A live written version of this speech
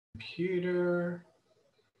computer.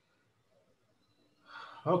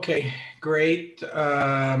 Okay, great.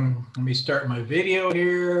 Let me start my video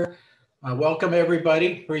here. Welcome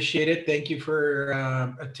everybody, appreciate it. Thank you for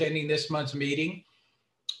attending this month's meeting.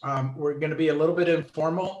 We're gonna be a little bit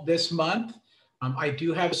informal this month. I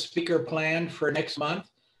do have a speaker planned for next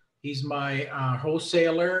month. He's my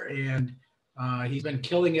wholesaler and he's been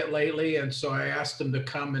killing it lately. And so I asked him to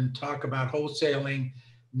come and talk about wholesaling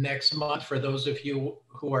next month for those of you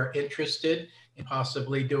who are interested in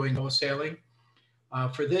possibly doing wholesaling.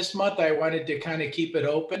 For this month, I wanted to kind of keep it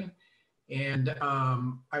open. And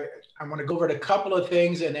I want to go over a couple of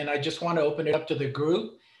things and then I just want to open it up to the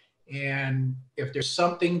group. And if there's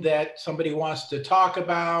something that somebody wants to talk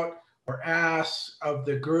about or ask of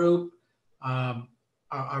the group, I'll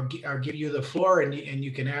give you the floor and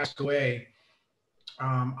you can ask away.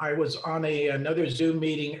 I was on another Zoom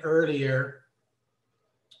meeting earlier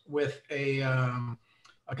with a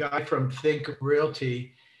guy from Think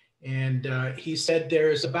Realty, and he said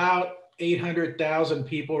there's about 800,000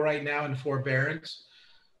 people right now in forbearance.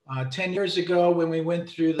 10 years ago, when we went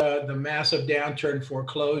through the massive downturn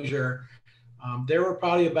foreclosure, there were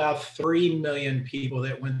probably about 3 million people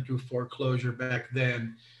that went through foreclosure back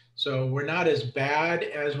then. So we're not as bad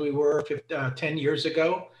as we were 10 years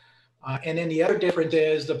ago. And then the other difference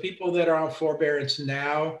is the people that are on forbearance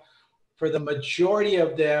now, for the majority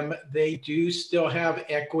of them, they do still have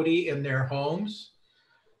equity in their homes.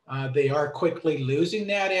 They are quickly losing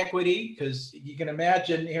that equity because you can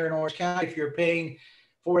imagine here in Orange County, if you're paying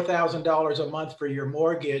 $4,000 a month for your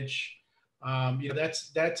mortgage, you know,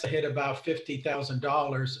 that's a hit about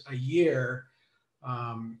 $50,000 a year.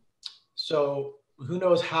 So who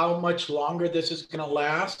knows how much longer this is going to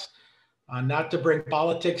last? Not to bring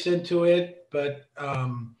politics into it, but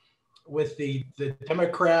with the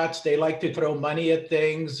Democrats, they like to throw money at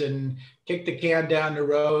things and kick the can down the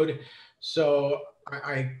road. So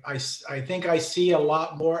I think I see a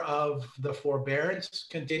lot more of the forbearance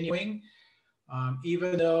continuing.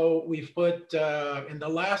 Even though we've put, in the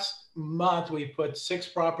last month, we put 6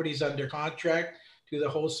 properties under contract to the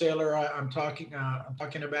wholesaler I'm talking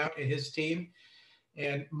about and his team.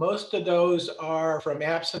 And most of those are from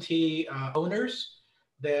absentee owners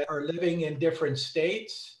that are living in different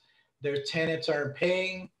states. Their tenants aren't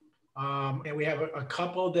paying. And we have a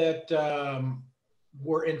couple that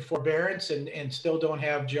were in forbearance and still don't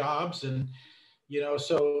have jobs. And, you know,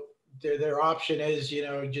 so their option is, you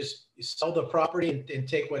know, just sell the property and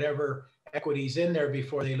take whatever equity's in there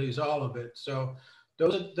before they lose all of it. So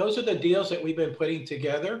those are the deals that we've been putting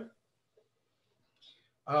together.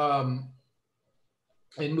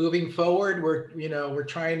 And moving forward, we're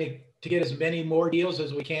trying to get as many more deals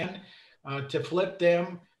as we can to flip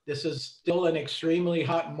them. This is still an extremely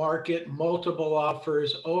hot market, multiple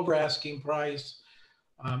offers, over asking price.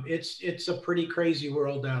 It's a pretty crazy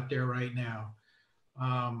world out there right now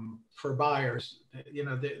for buyers. You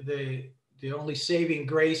know, the only saving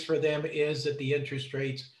grace for them is that the interest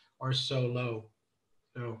rates are so low.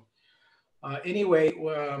 So anyway,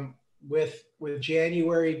 with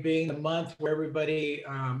January being the month where everybody,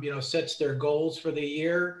 you know, sets their goals for the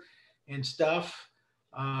year and stuff,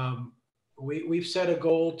 we've set a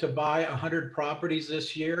goal to buy 100 properties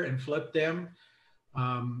this year and flip them.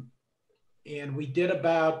 And we did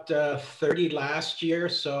about 30 last year.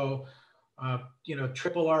 So, you know,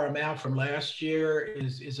 triple our amount from last year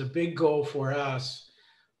is a big goal for us,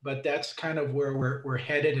 but that's kind of where we're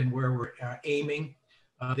headed and where we're aiming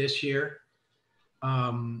this year.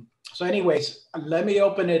 So anyways, let me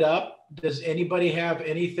open it up. Does anybody have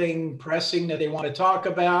anything pressing that they want to talk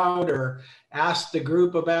about or ask the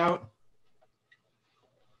group about?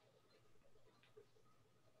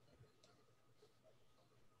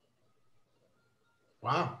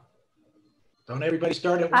 Wow. Don't everybody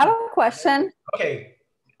start at once. I have a question. Okay,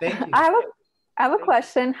 thank you. I have a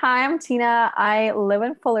question. Hi, I'm Tina. I live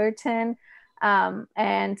in Fullerton, and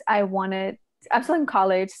I'm still in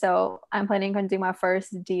college, so I'm planning on doing my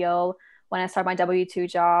first deal when I start my W-2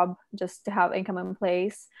 job, just to have income in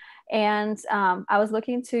place. And I was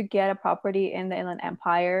looking to get a property in the Inland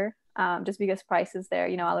Empire, just because prices there,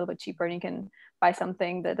 you know, a little bit cheaper, and you can buy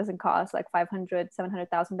something that doesn't cost like $500,000,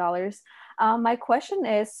 $700,000. My question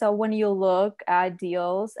is, so when you look at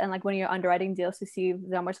deals and like when you're underwriting deals to see if the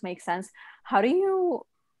numbers make sense, how do you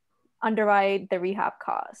underwrite the rehab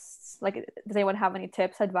costs? Like, does anyone have any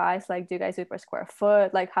tips, advice? Like, do you guys do it per square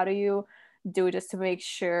foot? Like, how do you do just to make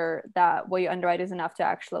sure that what you underwrite is enough to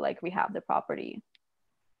actually like rehab the property?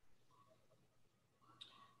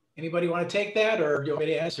 Anybody want to take that, or do you want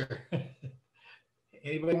me to answer?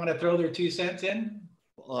 Anybody want to throw their 2 cents in?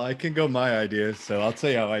 Well, I can go my ideas, so I'll tell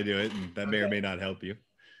you how I do it, and that may or may not help you.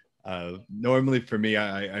 Normally for me,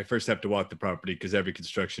 I first have to walk the property because every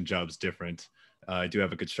construction job is different. I do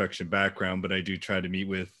have a construction background, but I do try to meet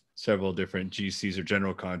with several different GCs or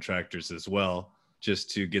general contractors as well,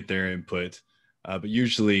 just to get their input. But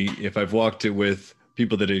usually if I've walked it with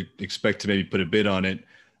people that expect to maybe put a bid on it,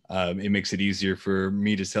 it makes it easier for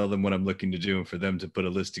me to tell them what I'm looking to do and for them to put a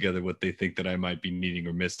list together what they think that I might be needing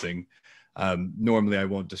or missing. Normally I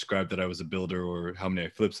won't describe that I was a builder or how many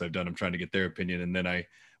flips I've done. I'm trying to get their opinion, and then I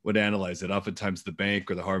would analyze it. Oftentimes the bank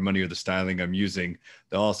or the hard money or the styling I'm using,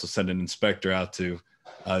 they'll also send an inspector out to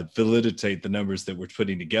validate the numbers that we're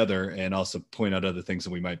putting together and also point out other things that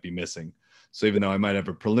we might be missing. So even though I might have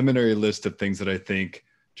a preliminary list of things that I think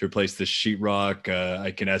to replace the sheetrock, I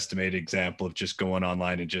can estimate an example of just going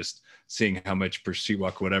online and just seeing how much per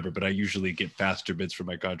sheetrock or whatever, but I usually get faster bids from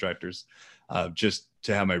my contractors just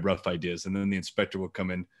to have my rough ideas. And then the inspector will come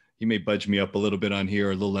in. He may budge me up a little bit on here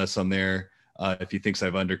or a little less on there if he thinks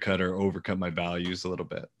I've undercut or overcut my values a little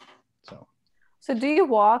bit. So do you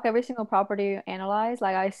walk every single property you analyze?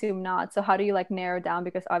 Like, I assume not. So how do you like narrow down?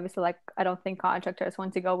 Because obviously, like, I don't think contractors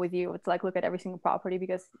want to go with you to like look at every single property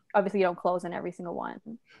because obviously you don't close on every single one.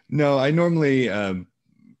 No, I normally,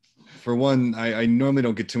 for one, I normally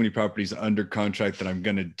don't get too many properties under contract that I'm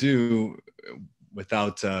going to do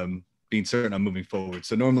without being certain I'm moving forward.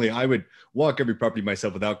 So normally I would walk every property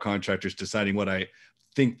myself without contractors, deciding what I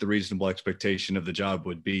think the reasonable expectation of the job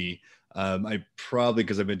would be. I probably,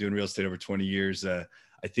 because I've been doing real estate over 20 years, I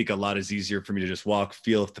think a lot is easier for me to just walk,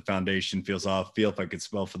 feel if the foundation feels off, feel if I could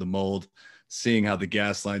smell for the mold, seeing how the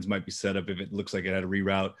gas lines might be set up, if it looks like it had a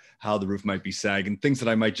reroute, how the roof might be sagging, things that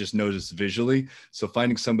I might just notice visually. So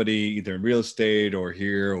finding somebody either in real estate or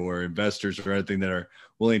here or investors or anything that are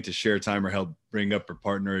willing to share time or help bring up or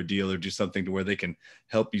partner a deal or do something to where they can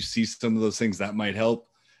help you see some of those things, that might help.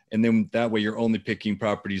 And then that way you're only picking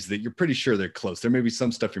properties that you're pretty sure they're close. There may be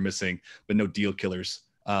some stuff you're missing, but no deal killers.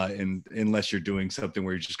 And unless you're doing something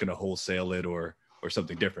where you're just going to wholesale it or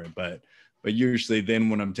something different. But usually then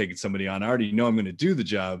when I'm taking somebody on, I already know I'm going to do the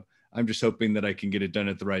job. I'm just hoping that I can get it done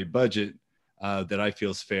at the right budget that I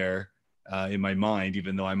feel is fair in my mind,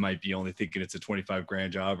 even though I might be only thinking it's a 25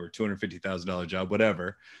 grand job or $250,000 job,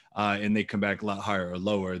 whatever. And they come back a lot higher or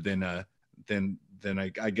lower, then I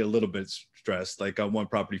get a little bit stressed. Like on one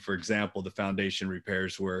property, for example, the foundation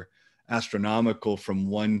repairs were astronomical from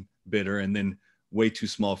one bidder and then way too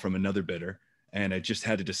small from another bidder. And I just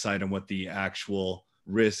had to decide on what the actual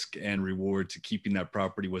risk and reward to keeping that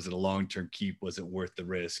property. Was it a long-term keep? Was it worth the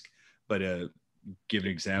risk? But give an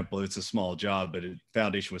example, it's a small job, but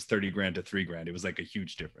foundation was 30 grand to 3 grand. It was like a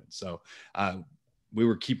huge difference. So we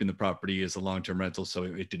were keeping the property as a long-term rental, so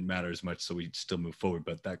it didn't matter as much. So we still moved forward,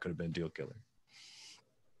 but that could have been a deal killer.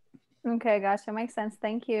 Okay, gotcha. Makes sense.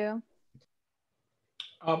 Thank you.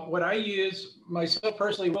 What I use myself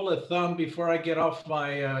personally, rule of thumb before I get off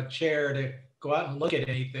my chair to go out and look at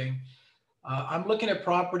anything, I'm looking at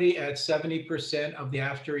property at 70% of the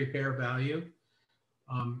after repair value.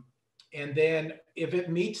 And then if it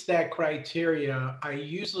meets that criteria, I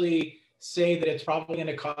usually say that it's probably going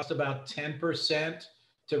to cost about 10%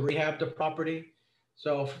 to rehab the property.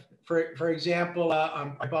 So for example,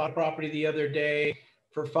 I bought a property the other day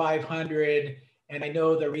for 500, and I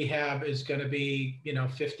know the rehab is going to be,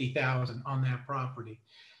 50,000 on that property.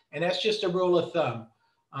 And that's just a rule of thumb.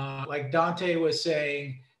 Like Dante was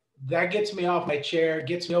saying, that gets me off my chair,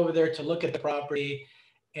 gets me over there to look at the property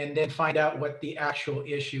and then find out what the actual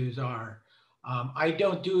issues are. I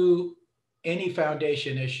don't do any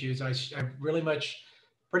foundation issues. I pretty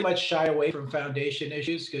much shy away from foundation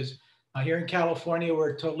issues because here in California,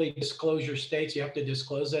 we're totally disclosure states. You have to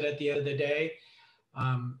disclose that at the end of the day.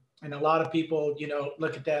 And a lot of people,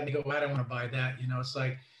 look at that and they go, well, I don't want to buy that. It's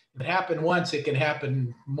like, if it happened once, it can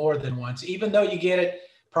happen more than once, even though you get it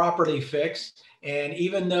properly fixed. And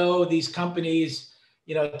even though these companies,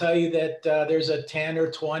 tell you that there's a 10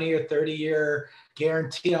 or 20 or 30-year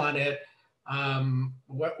guarantee on it,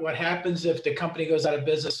 what happens if the company goes out of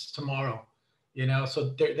business tomorrow?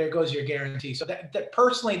 So there goes your guarantee. So that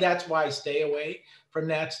personally, that's why I stay away from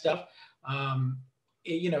that stuff.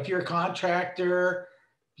 If you're a contractor,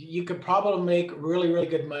 you could probably make really, really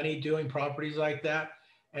good money doing properties like that.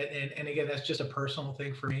 And again, that's just a personal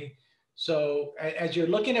thing for me. So as you're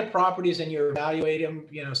looking at properties and you're evaluating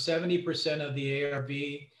them, 70% of the ARV,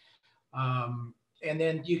 and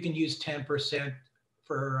then you can use 10%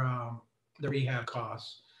 for the rehab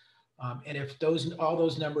costs. And if all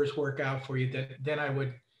those numbers work out for you, then I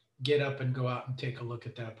would get up and go out and take a look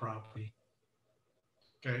at that property.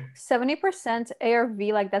 Okay. 70% ARV,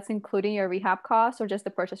 like that's including your rehab costs or just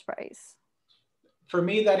the purchase price? For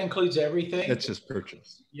me, that includes everything. That's just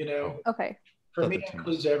purchase. Okay. For me, it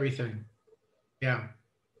includes everything. Yeah.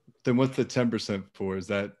 Then what's the 10% for?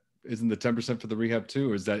 Isn't the 10% for the rehab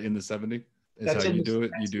too, or is that in the 70? Is how you do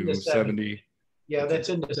it? You do 70. Yeah, that's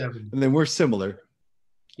in the 70. And then we're similar.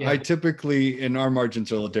 Yeah. I typically, and our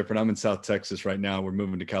margins are a little different. I'm in South Texas right now. We're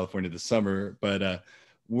moving to California this summer, but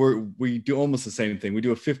we do almost the same thing. We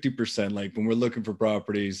do a 50%. Like when we're looking for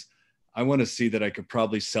properties, I want to see that I could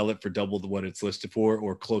probably sell it for double what it's listed for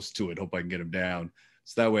or close to it. Hope I can get them down.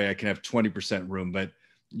 So that way I can have 20% room, but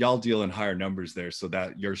y'all deal in higher numbers there. So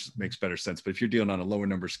that yours makes better sense. But if you're dealing on a lower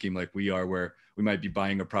number scheme like we are, where we might be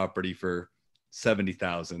buying a property for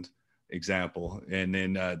 70,000 example, and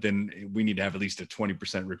then we need to have at least a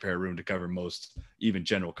 20% repair room to cover most, even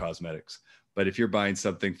general cosmetics. But if you're buying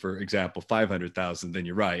something, for example, 500,000, then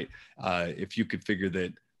you're right. If you could figure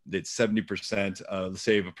that 70%, let's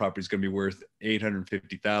say if a property is going to be worth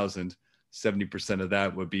 850,000, 70% of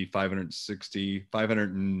that would be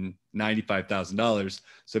 $595,000.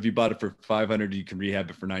 So if you bought it for 500, you can rehab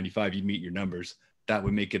it for 95. You'd meet your numbers. That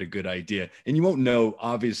would make it a good idea. And you won't know,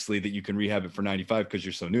 obviously, that you can rehab it for 95 because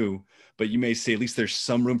you're so new, but you may say at least there's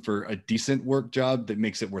some room for a decent work job that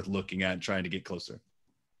makes it worth looking at and trying to get closer.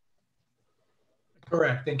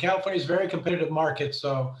 Correct. And California is a very competitive market.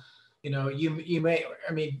 So, you may,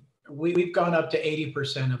 we've gone up to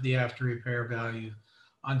 80% of the after repair value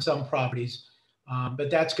on some properties.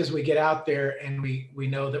 But that's because we get out there and we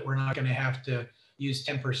know that we're not going to have to use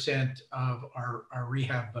 10% of our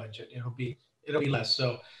rehab budget. It'll be less.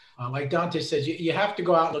 So like Dante says, you have to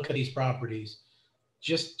go out and look at these properties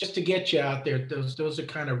just to get you out there. Those are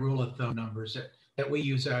kind of rule of thumb numbers that we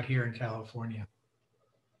use out here in California.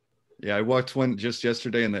 Yeah, I walked one just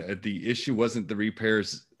yesterday, and the issue wasn't the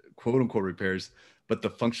repairs, quote unquote repairs, but the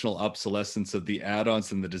functional obsolescence of the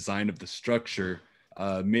add-ons and the design of the structure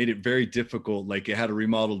made it very difficult. Like it had a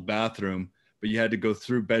remodeled bathroom, but you had to go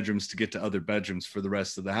through bedrooms to get to other bedrooms for the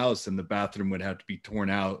rest of the house, and the bathroom would have to be torn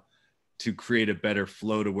out to create a better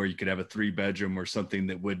flow to where you could have a 3-bedroom or something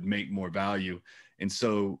that would make more value. And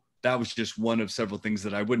so that was just one of several things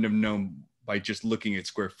that I wouldn't have known by just looking at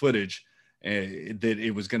square footage, that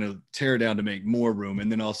it was going to tear down to make more room.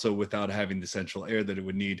 And then also without having the central air that it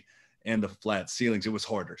would need and the flat ceilings, it was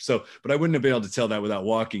harder. So, but I wouldn't have been able to tell that without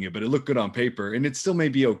walking it, but it looked good on paper, and it still may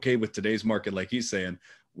be okay with today's market. Like he's saying,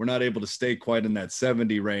 we're not able to stay quite in that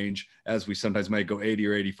 70 range as we sometimes might go 80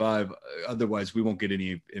 or 85. Otherwise we won't get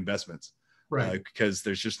any investments, right? Because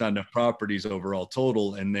there's just not enough properties overall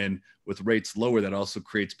total. And then with rates lower, that also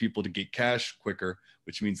creates people to get cash quicker,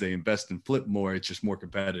 which means they invest and flip more. It's just more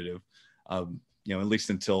competitive. At least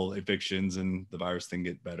until evictions and the virus thing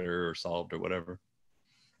get better or solved or whatever.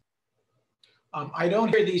 I don't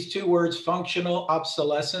hear these two words, functional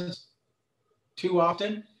obsolescence, too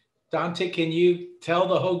often. Dante, can you tell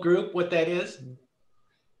the whole group what that is?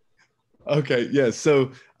 Okay, yeah.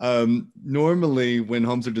 So normally when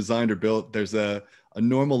homes are designed or built, there's a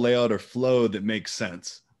normal layout or flow that makes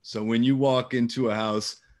sense. So when you walk into a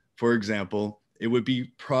house, for example, it would be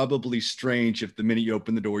probably strange if the minute you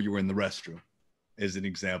open the door, you were in the restroom. As an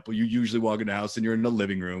example, you usually walk in a house and you're in a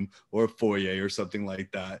living room or a foyer or something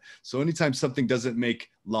like that. So anytime something doesn't make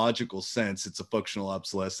logical sense, it's a functional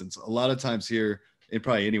obsolescence. A lot of times here, and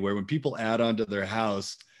probably anywhere, when people add on to their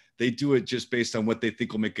house, they do it just based on what they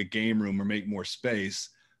think will make a game room or make more space.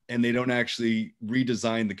 And they don't actually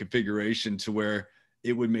redesign the configuration to where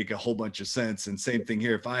it would make a whole bunch of sense. And same thing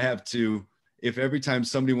here. If every time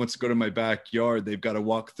somebody wants to go to my backyard, they've got to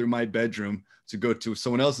walk through my bedroom to go to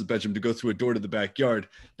someone else's bedroom to go through a door to the backyard,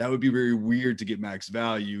 that would be very weird to get max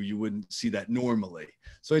value. You wouldn't see that normally.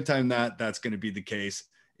 So anytime that's going to be the case,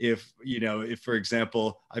 if for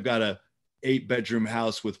example, I've got a 8-bedroom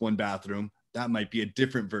house with 1 bathroom, that might be a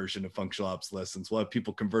different version of functional obsolescence. We'll have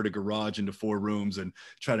people convert a garage into 4 rooms and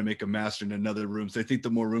try to make a master in another room. So I think the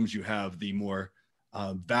more rooms you have, the more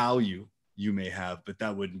value you may have, but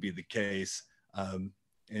that wouldn't be the case. And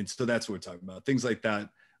so that's what we're talking about. Things like that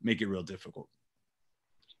make it real difficult.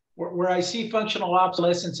 Where I see functional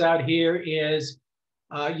obsolescence out here is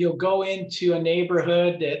you'll go into a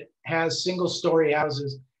neighborhood that has single-story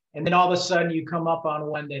houses, and then all of a sudden you come up on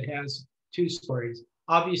one that has 2 stories.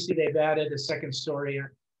 Obviously, they've added a 2nd story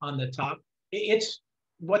on the top. It's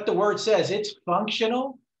what the word says. It's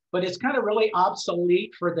functional, but it's kind of really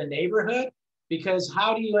obsolete for the neighborhood, because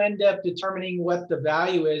how do you end up determining what the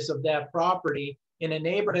value is of that property in a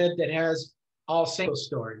neighborhood that has all single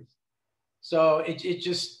stories? So it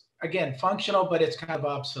just, again, functional, but it's kind of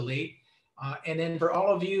obsolete. And then for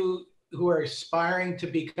all of you who are aspiring to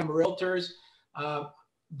become realtors,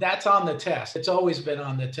 that's on the test. It's always been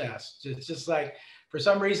on the test. It's just like, for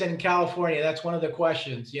some reason in California, that's one of the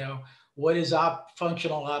questions, what is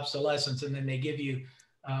functional obsolescence, and then they give you,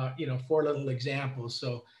 4 little examples.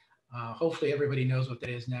 So hopefully everybody knows what that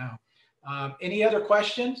is now. Any other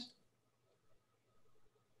questions?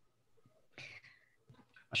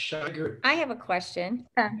 I have a question.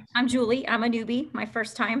 I'm Julie. I'm a newbie, my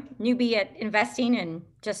first time newbie at investing and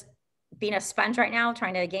just being a sponge right now,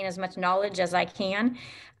 trying to gain as much knowledge as I can.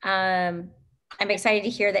 I'm excited to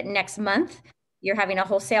hear that next month you're having a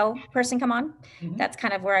wholesale person come on. Mm-hmm. That's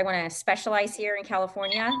kind of where I want to specialize here in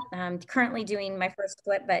California. I'm currently doing my first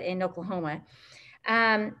flip, but in Oklahoma.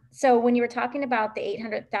 So when you were talking about the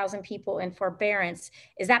 800,000 people in forbearance,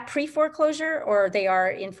 is that pre-foreclosure or they are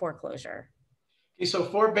in foreclosure? Okay, so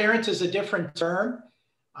forbearance is a different term.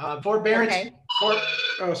 Forbearance,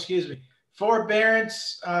 okay.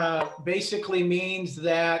 Forbearance basically means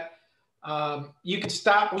that you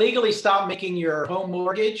can legally stop making your home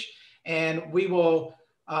mortgage, and we will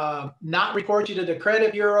not report you to the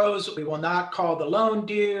credit bureaus. We will not call the loan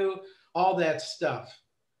due, all that stuff.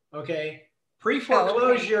 Okay.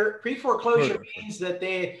 Pre-foreclosure means that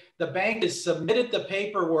the bank has submitted the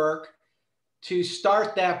paperwork to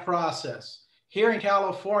start that process. Here in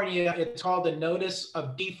California, it's called a notice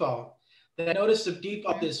of default. The notice of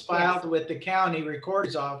default is filed with the county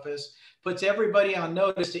recorder's office, puts everybody on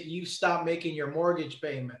notice that you stop making your mortgage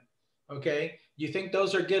payment. Okay. You think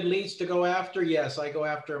those are good leads to go after? Yes, I go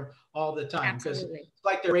after them all the time because it's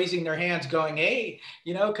like they're raising their hands going, hey,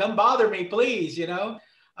 come bother me, please,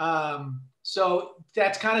 So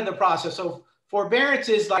that's kind of the process. So forbearance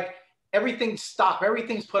is like everything's stopped,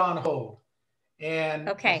 everything's put on hold. And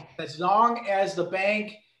as long as the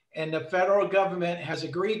bank and the federal government has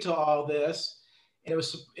agreed to all this,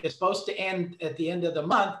 it's supposed to end at the end of the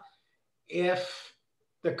month. If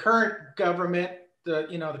the current government,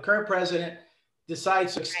 the current president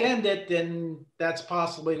decides to extend it, then that's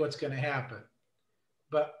possibly what's going to happen.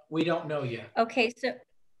 But we don't know yet. Okay,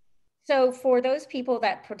 so for those people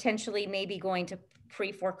that potentially may be going to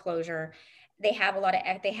pre-foreclosure, they have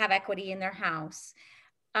equity in their house.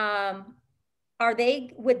 Would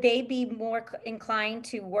they be more inclined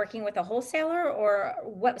to working with a wholesaler, or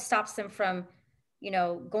what stops them from,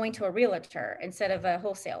 going to a realtor instead of a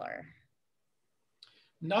wholesaler?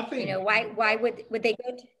 Nothing. Why would they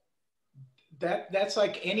go to? That's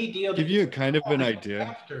like any deal. Give you kind of an idea.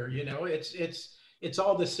 After, it's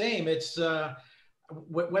all the same. It's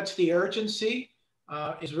what's the urgency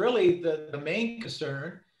is really the main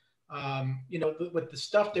concern. With the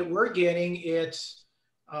stuff that we're getting, it's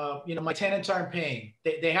my tenants aren't paying.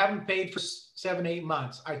 They haven't paid for 7-8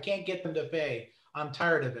 months. I can't get them to pay. I'm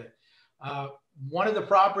tired of it. One of the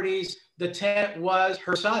properties, the tenant was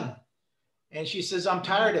her son. And she says, I'm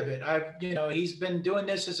tired of it. He's been doing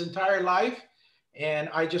this his entire life, and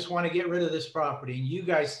I just want to get rid of this property. And you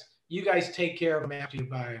guys take care of them after you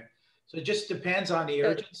buy it. So it just depends on the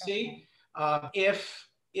urgency.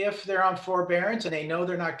 If they're on forbearance and they know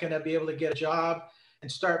they're not going to be able to get a job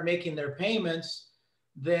and start making their payments,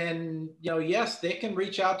 then yes, they can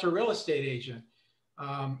reach out to a real estate agent.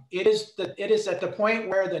 It is at the point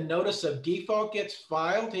where the notice of default gets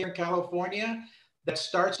filed here in California that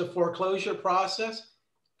starts the foreclosure process.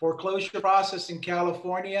 Foreclosure process in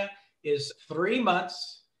California is 3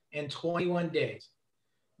 months and 21 days.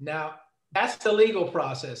 Now, that's the legal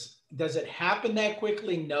process. Does it happen that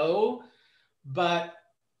quickly? No, but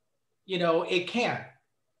it can.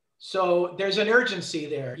 So there's an urgency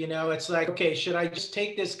there. It's like, okay, should I just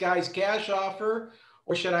take this guy's cash offer,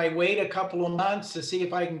 or should I wait a couple of months to see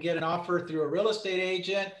if I can get an offer through a real estate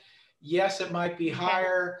agent? Yes, it might be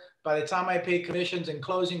higher. By the time I pay commissions and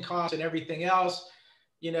closing costs and everything else,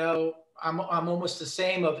 I'm almost the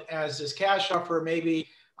same as this cash offer. Maybe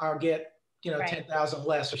I'll get 10,000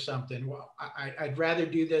 less or something. Well, I'd rather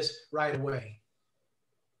do this right away.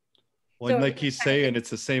 Well, like he's saying,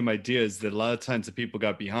 it's the same idea, is that a lot of times the people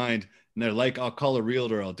got behind and they're like, I'll call a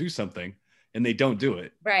realtor, I'll do something. And they don't do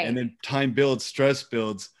it. Right. And then time builds, stress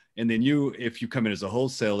builds. And then if you come in as a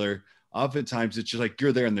wholesaler, oftentimes it's just like,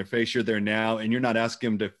 you're there in their face, you're there now, and you're not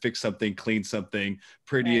asking them to fix something, clean something,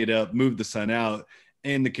 pretty it up, move the sun out.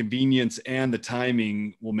 And the convenience and the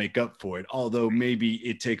timing will make up for it. Although maybe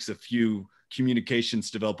it takes a few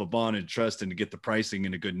communications to develop a bond and trust and to get the pricing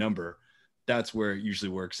in a good number. That's where it usually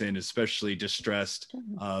works in, especially distressed,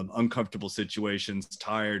 uncomfortable situations,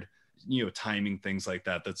 tired, timing, things like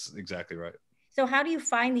that. That's exactly right. So how do you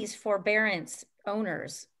find these forbearance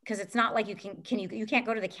owners? Because it's not like you can't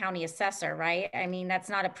go to the county assessor, right? I mean, that's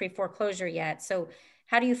not a pre-foreclosure yet. So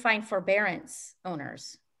how do you find forbearance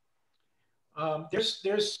owners?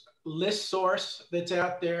 There's ListSource that's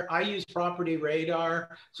out there. I use Property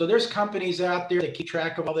Radar. So there's companies out there that keep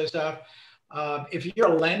track of all this stuff. If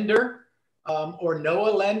you're a lender, or know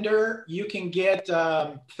a lender, you can get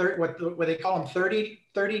what they call them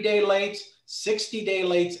 30-day lates, 60-day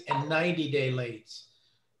lates, and 90-day lates.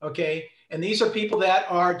 Okay. And these are people that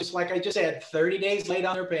are, just like I just said, 30 days late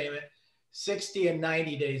on their payment, 60 and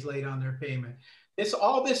 90 days late on their payment.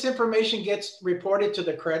 All this information gets reported to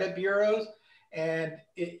the credit bureaus, and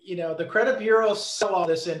the credit bureaus sell all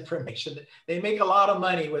this information. They make a lot of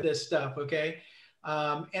money with this stuff. Okay.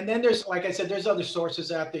 And then there's, like I said, there's other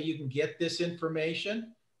sources out there you can get this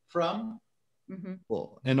information from. Mm-hmm.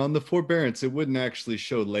 Well, and on the forbearance, it wouldn't actually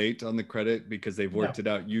show late on the credit because they've worked it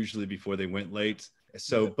out usually before they went late.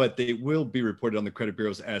 So, but they will be reported on the credit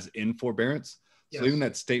bureaus as in forbearance. So even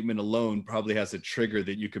that statement alone probably has a trigger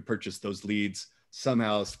that you could purchase those leads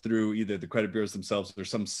somehow through either the credit bureaus themselves or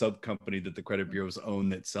some sub company that the credit bureaus own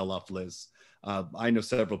that sell off lists. I know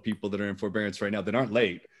several people that are in forbearance right now that aren't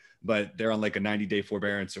late, but they're on like a 90-day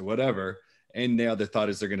forbearance or whatever. And now their thought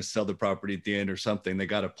is they're going to sell the property at the end or something. They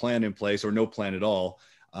got a plan in place or no plan at all.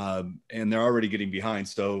 And they're already getting behind.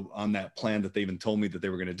 So on that plan that they even told me that they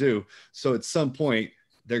were going to do. So at some point,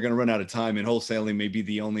 they're going to run out of time, and wholesaling may be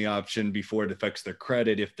the only option before it affects their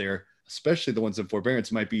credit. If they're, especially the ones in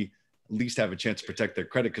forbearance, might be at least have a chance to protect their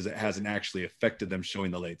credit because it hasn't actually affected them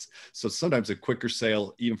showing the lates. So sometimes a quicker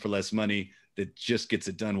sale, even for less money, that just gets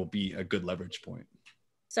it done will be a good leverage point.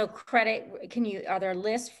 So are there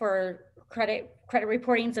lists for credit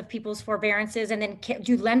reportings of people's forbearances? And then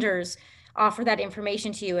do lenders offer that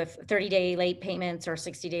information to you if 30-day late payments or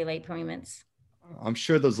 60-day late payments? I'm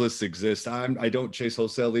sure those lists exist. I don't chase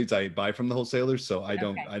wholesale leads. I buy from the wholesalers. So I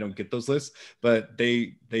don't get those lists, but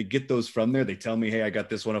they get those from there. They tell me, hey, I got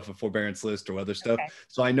this one off a forbearance list or other stuff.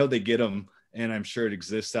 So I know they get them, and I'm sure it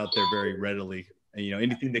exists out there very readily. And,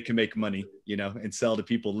 anything that can make money, and sell to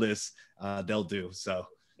people lists, they'll do. So,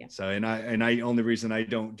 only reason I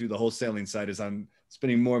don't do the wholesaling side is I'm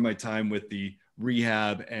spending more of my time with the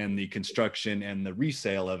rehab and the construction and the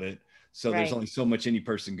resale of it. So there's only so much any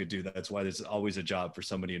person could do. That's why there's always a job for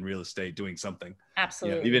somebody in real estate doing something.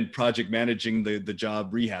 Absolutely. Even project managing the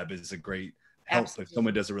job rehab is a great help if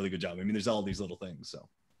someone does a really good job. I mean, there's all these little things. So.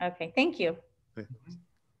 Okay. Thank you.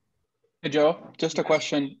 Hey, Joe, just a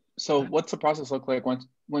question. So what's the process look like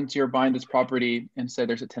once you're buying this property and say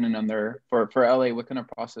there's a tenant on there for LA? What kind of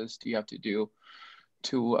process do you have to do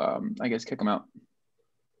to, I guess, kick them out?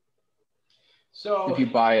 So if you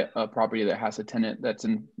buy a property that has a tenant that's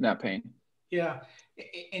in that paying. Yeah,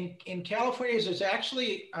 in California, there's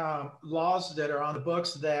actually laws that are on the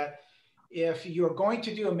books that if you're going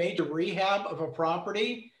to do a major rehab of a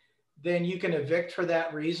property, then you can evict for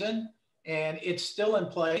that reason, and it's still in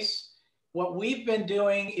place. What we've been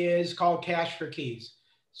doing is called cash for keys.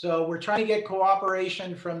 So we're trying to get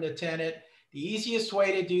cooperation from the tenant. The easiest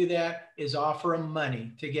way to do that is offer them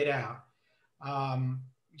money to get out.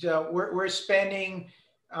 So we're spending,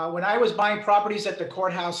 when I was buying properties at the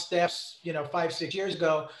courthouse steps, 5-6 years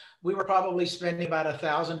ago, we were probably spending about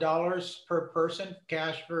 $1,000 per person,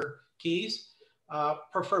 cash for keys,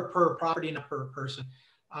 per property, not per person.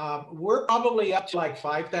 We're probably up to like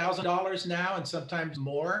 $5,000 now, and sometimes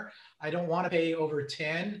more. I don't want to pay over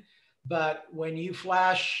 10, but when you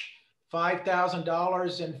flash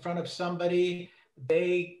 $5,000 in front of somebody,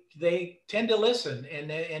 they tend to listen, and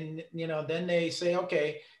then they say,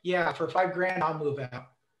 okay, yeah, for $5,000 I'll move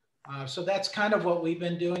out. So that's kind of what we've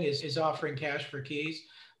been doing is offering cash for keys.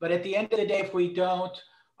 But at the end of the day, if we don't,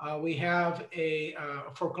 we have a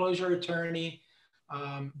foreclosure attorney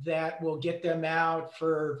that will get them out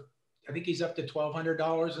for, I think he's up to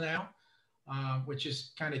 $1,200 now, which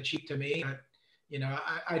is kind of cheap to me.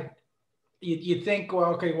 You think,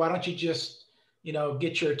 well, okay, why don't you just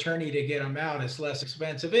get your attorney to get them out? It's less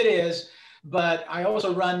expensive. It is, but I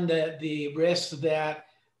also run the risk that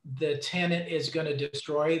the tenant is going to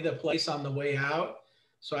destroy the place on the way out.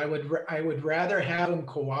 So I would rather have them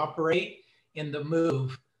cooperate in the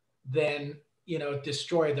move than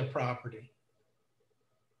destroy the property.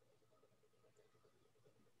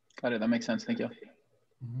 Got it. That makes sense. Thank you.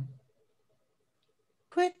 Mm-hmm.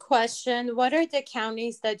 Quick question: what are the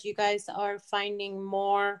counties that you guys are finding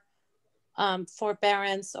more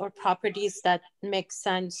forbearance or properties that make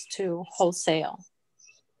sense to wholesale?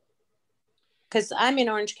 Because I'm in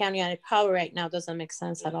Orange County and power right now doesn't make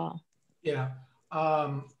sense at all. Yeah.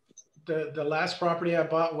 The last property I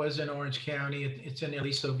bought was in Orange County. It's in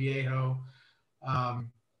Aliso Viejo.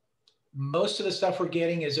 Most of the stuff we're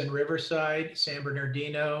getting is in Riverside, San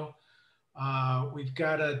Bernardino. We've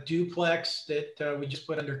got a duplex that we just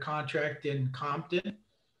put under contract in Compton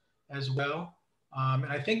as well. And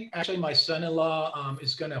I think actually my son-in-law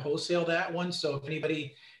is going to wholesale that one. So if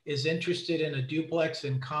anybody is interested in a duplex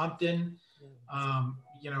in Compton,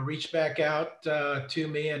 reach back out to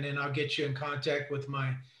me, and then I'll get you in contact with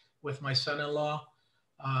my son-in-law.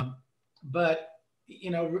 But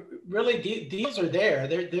really, deals are there.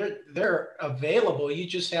 They're available. You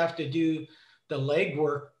just have to do the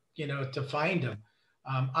legwork, to find them.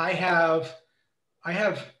 I have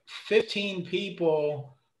 15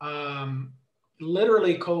 people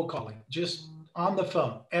literally cold calling, just on the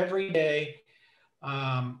phone every day,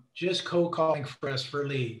 just cold calling for us for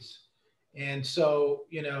leads. And so,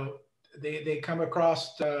 they come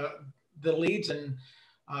across the leads and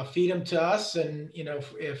feed them to us. And,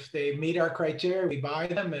 if they meet our criteria, we buy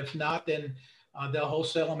them. If not, then they'll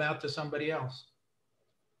wholesale them out to somebody else.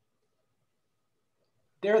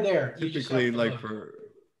 They're there. Typically, like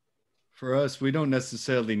for us, we don't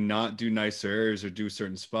necessarily not do nicer areas or do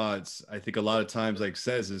certain spots. I think a lot of times, like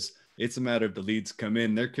says, is it's a matter of the leads come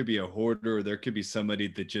in. There could be a hoarder, or there could be somebody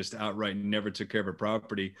that just outright never took care of a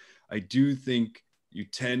property. I do think you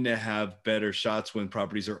tend to have better shots when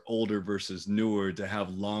properties are older versus newer, to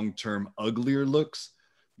have long-term uglier looks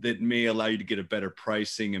that may allow you to get a better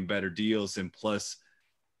pricing and better deals. And plus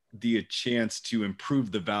the chance to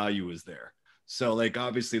improve the value is there. So like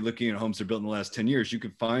obviously looking at homes that are built in the last 10 years, you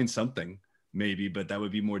could find something maybe, but that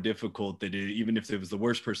would be more difficult even if it was the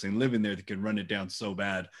worst person living there that could run it down so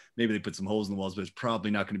bad, maybe they put some holes in the walls, but it's probably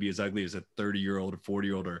not going to be as ugly as a 30-year-old or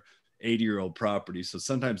 40-year-old or 80-year-old property. So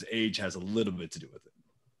sometimes age has a little bit to do with it.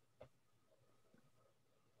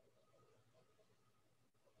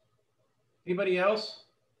 Anybody else?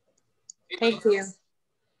 Thank you.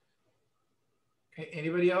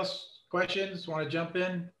 Anybody else? Questions? Want to jump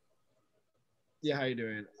in? Yeah, how you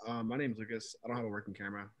doing? My name's Lucas. I don't have a working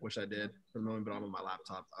camera. Wish I did for the moment, but I'm on my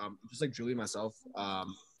laptop. Just like Julie, myself, I'm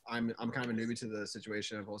kind of a newbie to the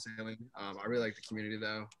situation of wholesaling. I really like the community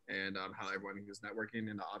though, and how everyone is networking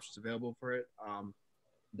and the options available for it.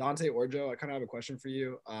 Dante or Joe, I kind of have a question for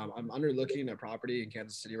you. I'm underlooking a property in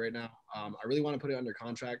Kansas City right now. I really want to put it under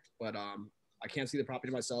contract, but I can't see the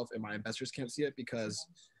property myself, and my investors can't see it because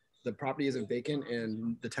the property isn't vacant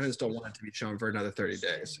and the tenants don't want it to be shown for another 30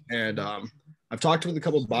 days. And I've talked with a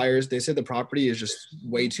couple of buyers. They said the property is just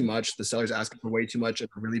way too much. The seller's asking for way too much in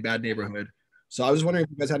a really bad neighborhood. So I was wondering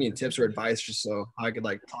if you guys had any tips or advice just so I could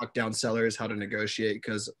like talk down sellers, how to negotiate.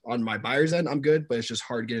 Because on my buyer's end, I'm good, but it's just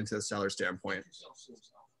hard getting to the seller standpoint.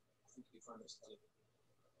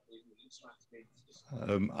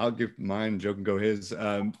 I'll give mine, Joe can go his.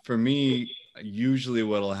 For me, usually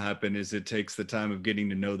what'll happen is it takes the time of getting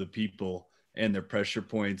to know the people and their pressure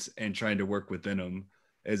points and trying to work within them.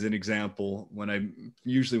 As an example, when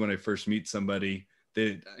I first meet somebody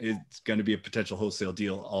that it's going to be a potential wholesale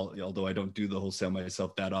deal, although I don't do the wholesale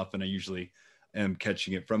myself that often, I usually am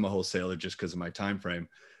catching it from a wholesaler just because of my time frame.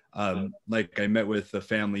 Like I met with a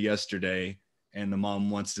family yesterday, and the mom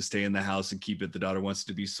wants to stay in the house and keep it. The daughter wants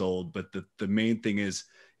to be sold. But the main thing is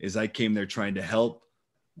I came there trying to help,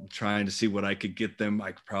 trying to see what I could get them.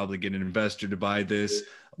 I could probably get an investor to buy this,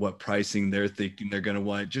 what pricing they're thinking they're going to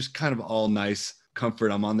want, just kind of all nice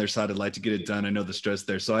comfort. I'm on their side. I'd like to get it done. I know the stress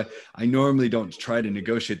there. So I normally don't try to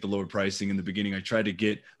negotiate the lower pricing in the beginning. I try to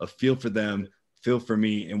get a feel for them, feel for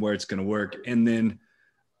me, and where it's going to work. And then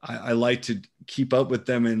I like to keep up with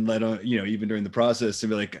them and let them, even during the process, and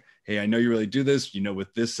be like, hey, I know you really do this,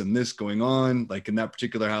 with this and this going on, like in that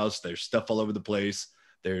particular house, there's stuff all over the place.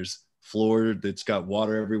 There's floor that's got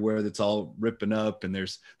water everywhere that's all ripping up. And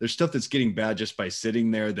there's stuff that's getting bad just by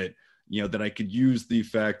sitting there that, that I could use the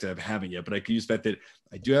fact of having it, but I could use the fact that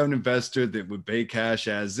I do have an investor that would pay cash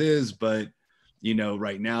as is, but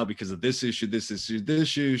right now, because of this issue,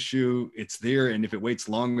 it's there. And if it waits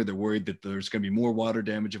longer, they're worried that there's going to be more water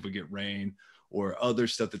damage if we get rain or other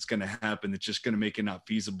stuff that's going to happen that's just going to make it not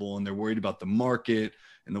feasible. And they're worried about the market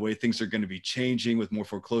and the way things are going to be changing with more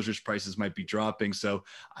foreclosures, prices might be dropping. So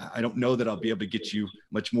I don't know that I'll be able to get you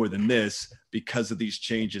much more than this because of these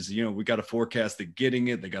changes. We got to forecast that getting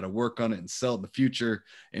it, they got to work on it and sell it in the future,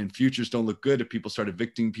 and futures don't look good if people start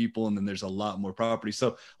evicting people. And then there's a lot more property.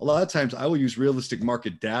 So a lot of times I will use realistic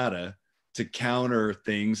market data to counter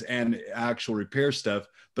things and actual repair stuff,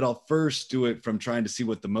 but I'll first do it from trying to see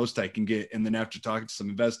what the most I can get. And then after talking to some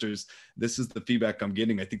investors, this is the feedback I'm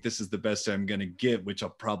getting. I think this is the best I'm going to get, which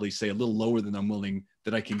I'll probably say a little lower than I'm willing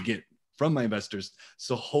that I can get from my investors.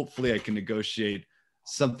 So hopefully I can negotiate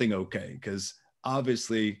something okay, because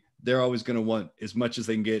obviously they're always going to want as much as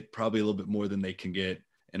they can get, probably a little bit more than they can get.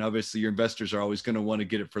 And obviously your investors are always going to want to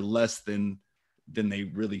get it for less than they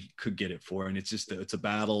really could get it for. And it's a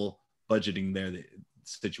battle budgeting there, the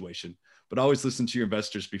situation. But always listen to your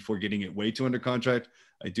investors before getting it way too under contract.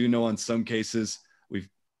 I do know on some cases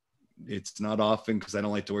it's not often because I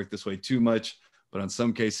don't like to work this way too much, but on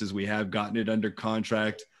some cases we have gotten it under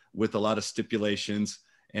contract with a lot of stipulations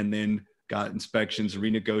and then got inspections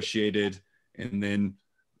renegotiated, and then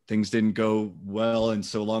things didn't go well, and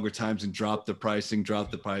so longer times and dropped the pricing,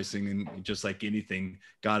 and just like anything,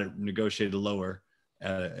 got it negotiated lower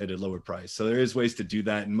at a lower price. So there is ways to do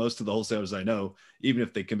that, and most of the wholesalers I know, even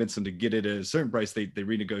if they convince them to get it at a certain price, they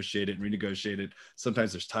renegotiate it.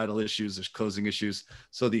 Sometimes there's title issues, there's closing issues,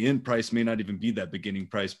 so the end price may not even be that beginning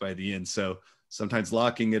price by the end. So sometimes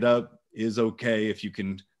locking it up is okay if you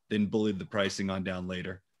can then bully the pricing on down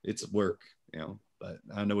later. It's work, you know, but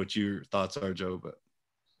I don't know what your thoughts are, Joe, but.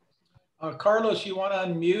 Carlos, you want to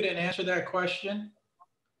unmute and answer that question?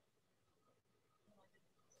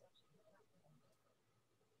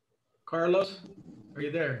 Carlos, are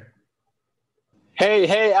you there?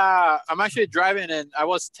 Hey, I'm actually driving and I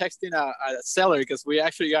was texting a seller because we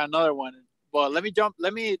actually got another one. But let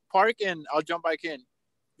me park and I'll jump back in if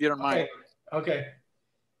you don't mind. Okay.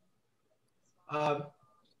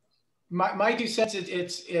 My 2 cents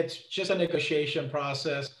is it's just a negotiation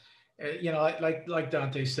process. You know, like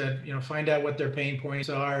Dante said, you know, find out what their pain points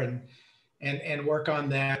are and work on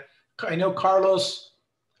that. I know Carlos,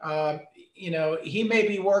 you know, he may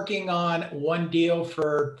be working on one deal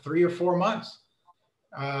for 3 or 4 months.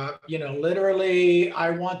 You know, literally, I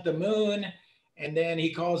want the moon. And then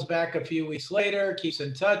he calls back a few weeks later, keeps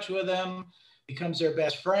in touch with them, becomes their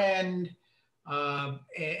best friend.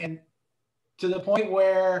 And to the point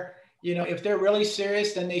where, you know, if they're really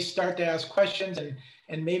serious, then they start to ask questions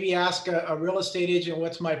and maybe ask a real estate agent,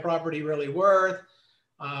 what's my property really worth?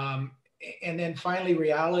 And then finally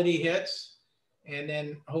reality hits. And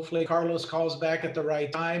then hopefully Carlos calls back at the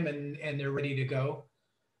right time and they're ready to go.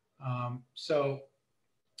 So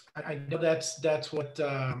I know that's what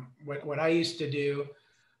I used to do.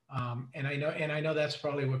 And I know that's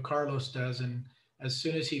probably what Carlos does. And as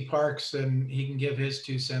soon as he parks, then he can give his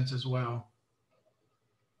 2 cents as well.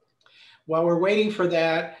 While we're waiting for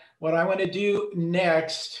that, what I want to do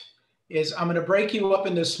next is I'm going to break you up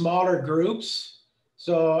into smaller groups.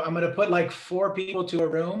 So I'm going to put like 4 people to a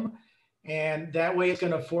room, and that way it's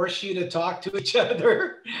going to force you to talk to each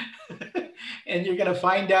other. And you're going to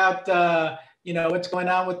find out, you know, what's going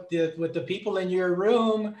on with the people in your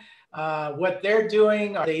room, what they're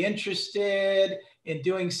doing. Are they interested in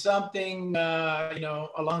doing something, you know,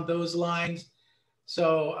 along those lines?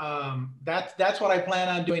 So that's what I plan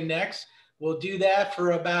on doing next. We'll do that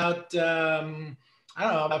for about, I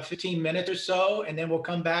don't know, about 15 minutes or so. And then we'll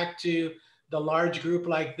come back to the large group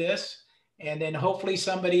like this. And then hopefully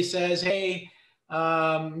somebody says, hey,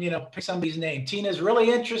 you know, pick somebody's name. Tina's really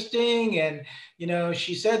interesting. And, you know,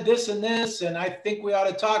 she said this and this, and I think we ought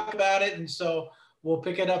to talk about it. And so we'll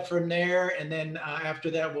pick it up from there. And then after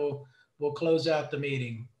that, we'll close out the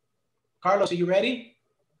meeting. Carlos, are you ready?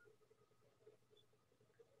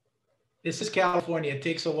 This is California. It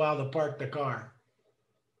takes a while to park the car.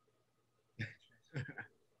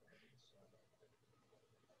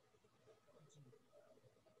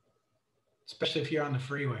 Especially if you're on the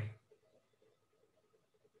freeway.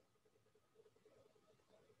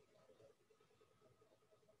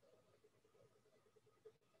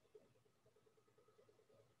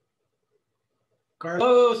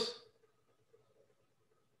 Carlos.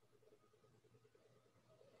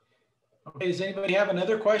 Okay, does anybody have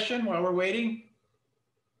another question while we're waiting?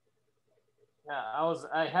 Yeah,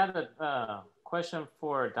 I had a question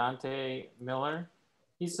for Dante Miller.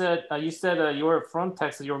 He said, you said you were from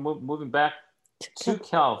Texas, you were moving back to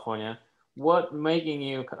California. What making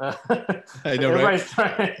you, I know,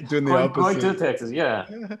 right? Doing the opposite. Going to Texas, yeah.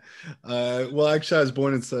 Well, actually, I was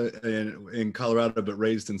born in Colorado, but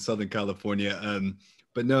raised in Southern California.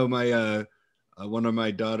 But no, my one of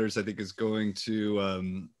my daughters, I think, is going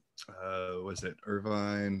to, was it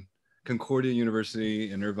Irvine, Concordia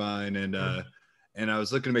University in Irvine, and I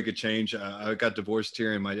was looking to make a change. I got divorced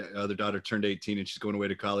here, and my other daughter turned 18, and she's going away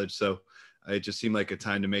to college. So it just seemed like a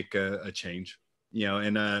time to make a change, you know.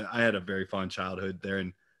 And I had a very fond childhood there,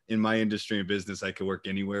 and in my industry and business, I could work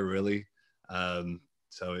anywhere really.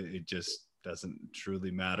 So it just doesn't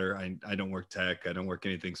truly matter. I don't work tech. I don't work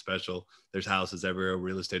anything special. There's houses everywhere,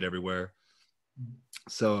 real estate everywhere.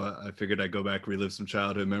 So I figured I'd go back, relive some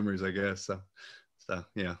childhood memories, I guess. So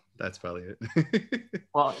yeah, that's probably it.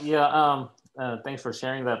 Well, yeah. Thanks for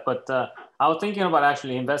sharing that. But I was thinking about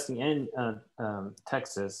actually investing in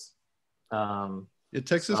Texas. Yeah,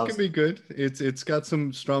 Texas can be good. It's got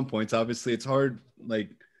some strong points. Obviously, it's hard.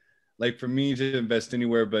 Like for me to invest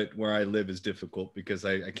anywhere but where I live is difficult because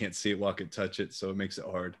I can't see it, walk it, touch it. So it makes it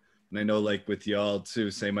hard. And I know, like with y'all too,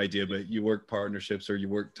 same idea. But you work partnerships or you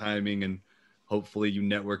work timing, and hopefully you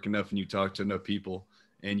network enough and you talk to enough people.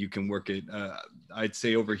 and you can work it. I'd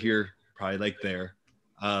say over here, probably like there.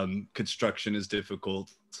 Construction is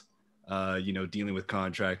difficult. Dealing with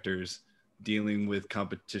contractors, dealing with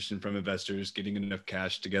competition from investors, getting enough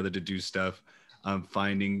cash together to do stuff,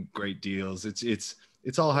 finding great deals.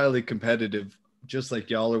 It's all highly competitive, just like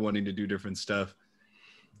y'all are wanting to do different stuff.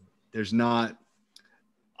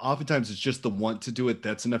 Oftentimes it's just the want to do it.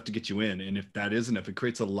 That's enough to get you in. And if that is enough, it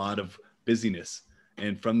creates a lot of busyness.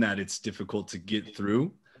 And from that, it's difficult to get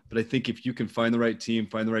through. But I think if you can find the right team,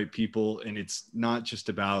 find the right people, and it's not just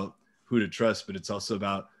about who to trust, but it's also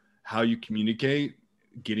about how you communicate,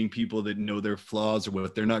 getting people that know their flaws or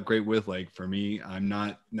what they're not great with. Like for me, I'm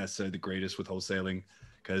not necessarily the greatest with wholesaling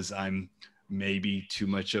because I'm maybe too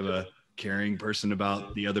much of a caring person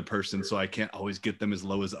about the other person. So I can't always get them as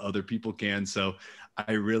low as other people can. So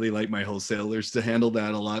I really like my wholesalers to handle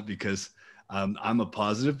that a lot because I'm a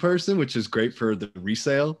positive person, which is great for the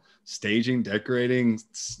resale, staging, decorating,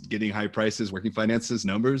 getting high prices, working finances,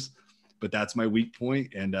 numbers. But that's my weak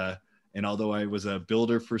point. And although I was a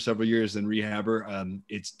builder for several years and rehabber,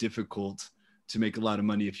 it's difficult to make a lot of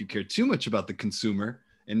money if you care too much about the consumer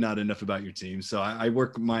and not enough about your team. So I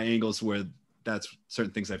work my angles where that's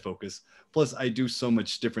certain things I focus. Plus, I do so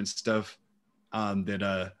much different stuff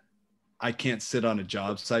that I can't sit on a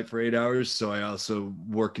job site for 8 hours. So I also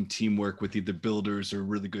work in teamwork with either builders or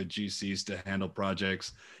really good GCs to handle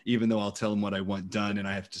projects, even though I'll tell them what I want done and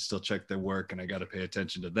I have to still check their work and I got to pay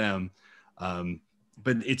attention to them.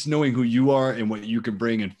 But it's knowing who you are and what you can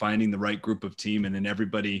bring and finding the right group of team and then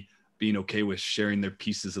everybody being okay with sharing their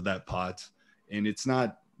pieces of that pot. And it's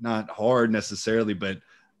not hard necessarily, but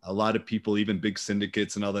a lot of people, even big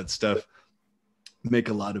syndicates and all that stuff, make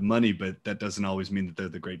a lot of money, but that doesn't always mean that they're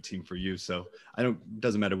the great team for you. So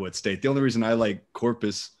doesn't matter what state. The only reason I like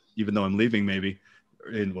Corpus, even though I'm leaving maybe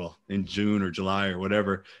in June or July or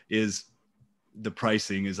whatever, is the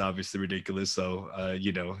pricing is obviously ridiculous. So,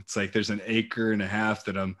 it's like there's an acre and a half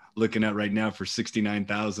that I'm looking at right now for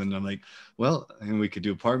 $69,000. I'm like, well, and we could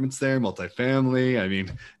do apartments there, multifamily. I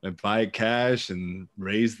mean, buy cash and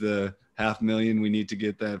raise the $500,000 we need to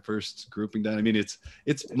get that first grouping done. I mean, it's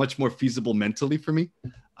much more feasible mentally for me,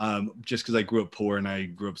 just because I grew up poor and I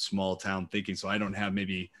grew up small town thinking. So I don't have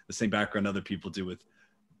maybe the same background other people do with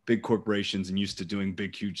big corporations and used to doing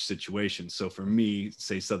big, huge situations. So for me,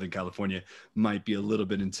 say Southern California might be a little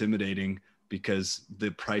bit intimidating because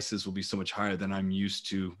the prices will be so much higher than I'm used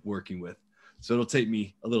to working with. So it'll take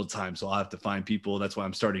me a little time. So I'll have to find people. That's why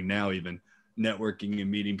I'm starting now, even networking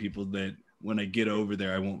and meeting people that when I get over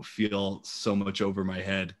there, I won't feel so much over my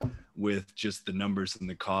head with just the numbers and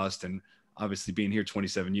the cost. And obviously being here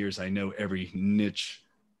 27 years, I know every niche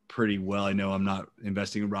pretty well. I know I'm not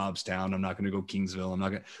investing in Robstown. I'm not going to go Kingsville. I'm not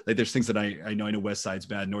going to, like, there's things that I know West Side's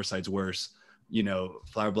bad, North Side's worse,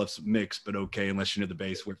 Flower Bluff's mixed, but okay, unless you're near the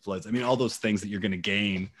base where it floods. I mean, all those things that you're going to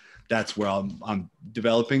gain, that's where I'm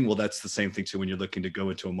developing. Well, that's the same thing too when you're looking to go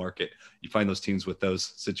into a market. You find those teams with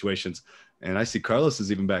those situations. And I see Carlos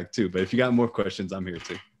is even back too, but if you got more questions, I'm here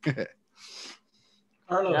too.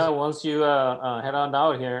 Carlos. Yeah, once you head on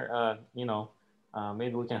out here,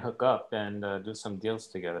 maybe we can hook up and do some deals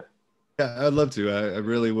together. Yeah, I'd love to. I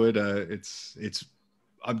really would.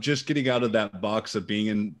 I'm just getting out of that box of being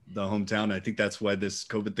in the hometown. I think that's why this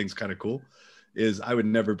COVID thing's kind of cool, is I would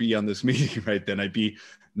never be on this meeting right then. I'd be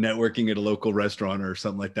networking at a local restaurant or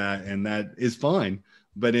something like that. And that is fine.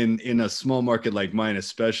 But in a small market like mine,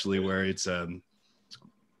 especially where it's,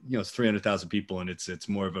 it's 300,000 people and it's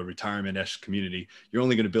more of a retirement-esque community, you're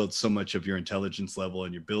only going to build so much of your intelligence level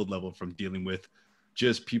and your build level from dealing with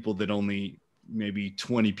just people that only maybe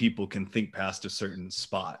 20 people can think past a certain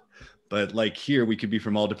spot. But like here, we could be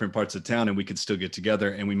from all different parts of town and we could still get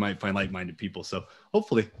together and we might find like-minded people. So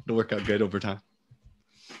hopefully it'll work out good over time.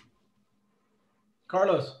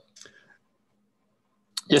 Carlos.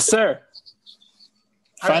 Yes, sir.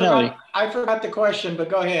 Finally. I forgot the question, but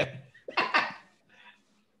go ahead.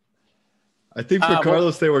 I think for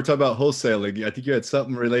Carlos, they were talking about wholesaling. I think you had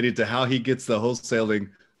something related to how he gets the wholesaling,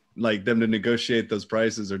 like them to negotiate those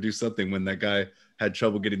prices or do something when that guy had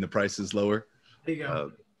trouble getting the prices lower. There you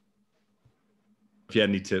go. If you had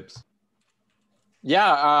any tips.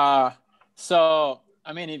 Yeah. So,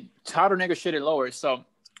 I mean, it's how to negotiate it lower. So,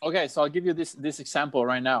 okay. So I'll give you this example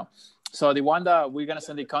right now. So the one that we're going to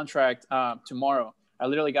send the contract tomorrow, I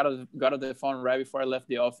literally got on the phone right before I left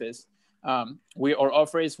the office. Our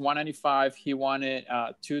offer is $195. He wanted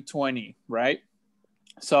 $220, right?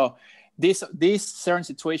 So this certain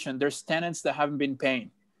situation, there's tenants that haven't been paying.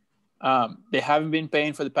 They haven't been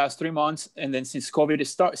paying for the past 3 months, and then since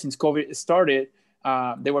COVID started,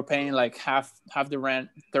 they were paying like half the rent,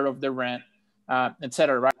 third of the rent,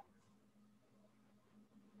 etc. Right?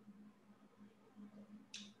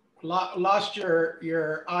 lost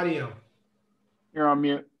your audio. You're on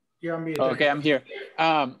mute. You're on mute. Okay, I'm here.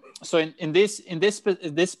 So in this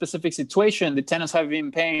specific situation, the tenants have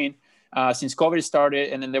been paying since COVID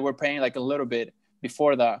started, and then they were paying like a little bit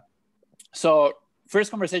before that. So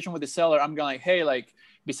first conversation with the seller, I'm going like, hey, like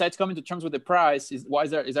besides coming to terms with the price, is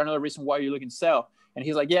there another reason why you're looking to sell? And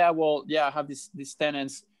he's like, yeah, I have these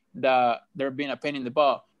tenants that they're being a pain in the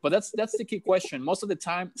butt. But that's the key question. Most of the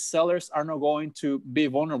time, sellers are not going to be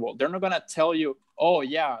vulnerable. They're not going to tell you, oh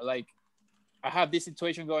yeah, like I have this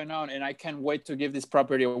situation going on and I can't wait to give this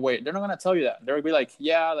property away. They're not going to tell you that. They'll be like,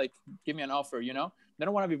 yeah, like give me an offer, you know? They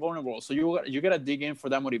don't want to be vulnerable. So you got to dig in for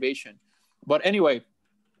that motivation. But anyway,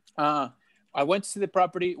 I went to see the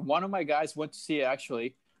property. One of my guys went to see it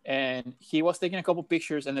actually, and he was taking a couple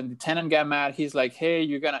pictures, and then the tenant got mad. He's like, hey,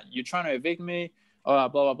 you're trying to evict me, blah,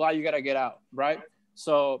 blah, blah. You got to get out, right?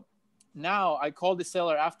 So now I called the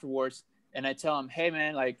seller afterwards and I tell him, hey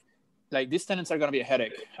man, like these tenants are going to be a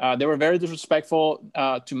headache. They were very disrespectful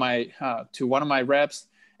to one of my reps,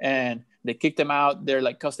 and they kicked them out. They're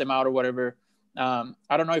like cussed them out or whatever. I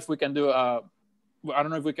don't know if we can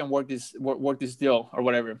work this deal or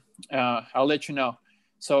whatever. I'll let you know.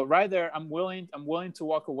 So right there, I'm willing to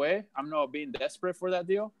walk away. I'm not being desperate for that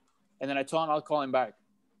deal. And then I told him I'll call him back.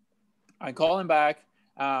 I call him back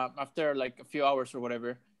after like a few hours or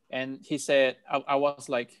whatever. And he said, I was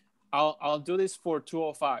like, I'll do this for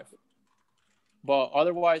 205. But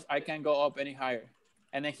otherwise I can't go up any higher.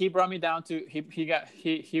 And then he brought me down to,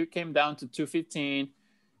 he came down to 215.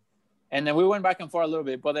 And then we went back and forth a little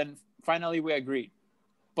bit, but then finally we agreed.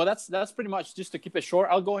 But that's pretty much, just to keep it short.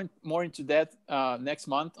 I'll go more into depth next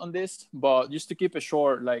month on this, but just to keep it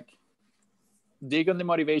short, like dig on the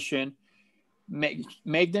motivation,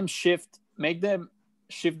 make them shift their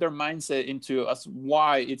mindset into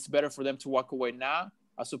why it's better for them to walk away now,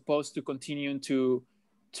 as opposed to continuing to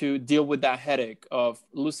deal with that headache of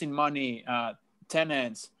losing money,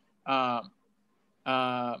 tenants,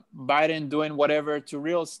 Biden doing whatever to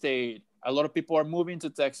real estate. A lot of people are moving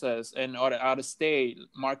to Texas and out of state.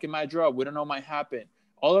 Market might drop. We don't know what might happen.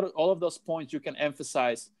 All of those points you can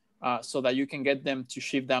emphasize so that you can get them to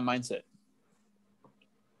shift that mindset.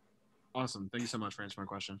 Awesome. Thank you so much for answering my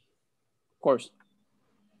question. Of course.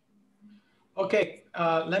 Okay,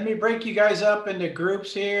 let me break you guys up into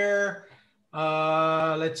groups here.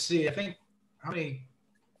 Let's see. I think how many?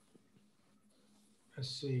 Let's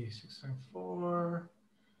see. 694.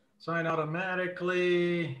 Sign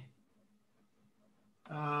automatically.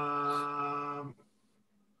 Wow.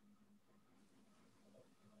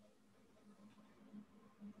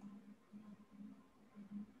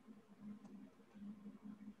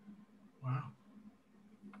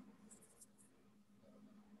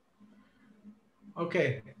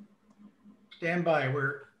 Okay. Stand by.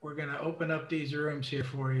 We're going to open up these rooms here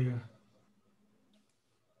for you.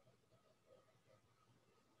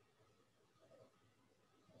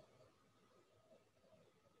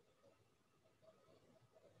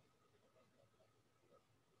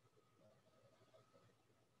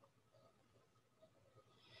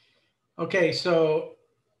 Okay, so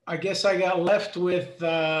I guess I got left with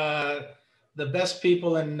the best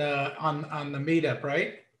people on the meetup,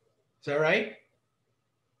 right? Is that right?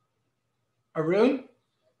 Arun,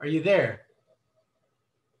 are you there?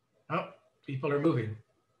 Oh, people are moving.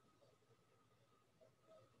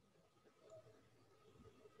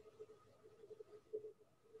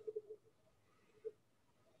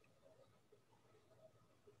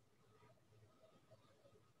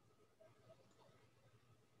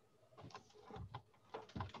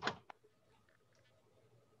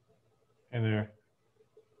 Hey there.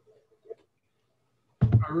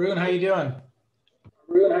 Arun, how you doing?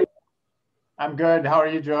 I'm good. How are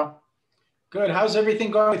you, Joe? Good. How's everything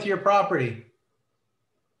going with your property?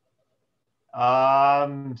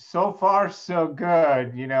 So far so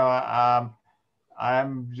good. You know,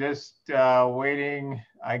 I'm just waiting,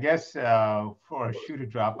 I guess, for a shoe to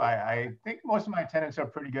drop. I think most of my tenants are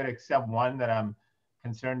pretty good, except one that I'm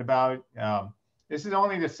concerned about. This is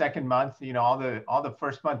only the second month. You know, all the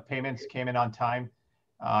first month payments came in on time,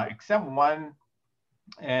 except one.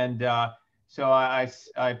 And so I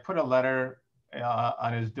put a letter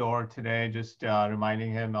on his door today, just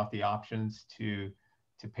reminding him of the options to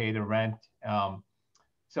pay the rent.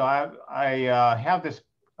 So I have this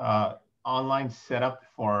online setup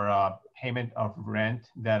for payment of rent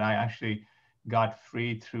that I actually got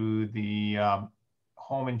free through the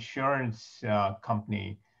home insurance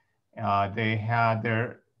company.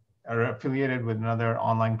 They're affiliated with another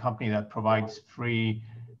online company that provides free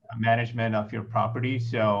management of your property.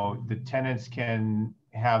 So the tenants can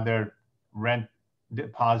have their rent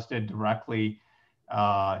deposited directly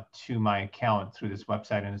to my account through this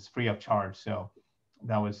website, and it's free of charge. So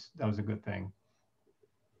that was a good thing.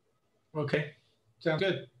 Okay, sounds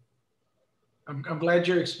good. I'm glad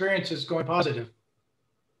your experience is going positive.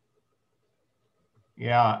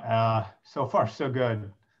 Yeah, so far so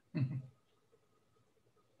good.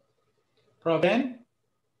 Praveen,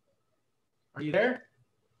 are you there?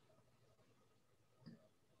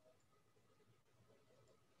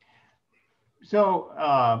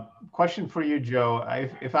 So, question for you, Joe.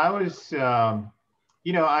 If I was,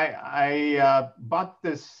 you know, I bought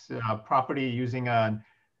this property using a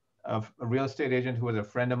real estate agent who was a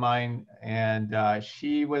friend of mine, and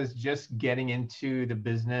she was just getting into the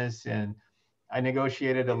business, and I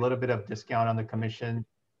negotiated a little bit of discount on the commission.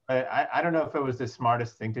 But I don't know if it was the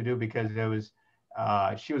smartest thing to do, because it was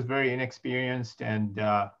she was very inexperienced, and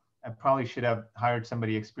I probably should have hired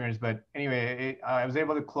somebody experienced. But anyway, I was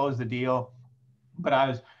able to close the deal, but I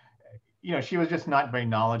was, you know, she was just not very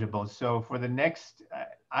knowledgeable. So for the next,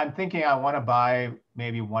 I'm thinking I want to buy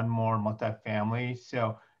maybe one more multifamily,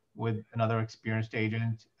 so with another experienced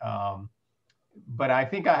agent. But I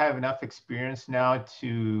think I have enough experience now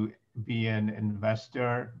to be an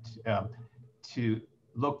investor, to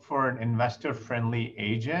look for an investor-friendly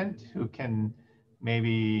agent who can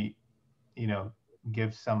maybe, you know,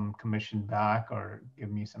 give some commission back or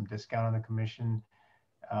give me some discount on the commission.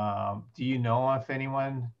 Do you know of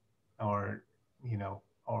anyone, or, you know,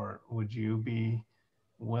 or would you be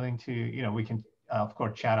willing to, you know, we can of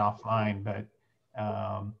course chat offline, but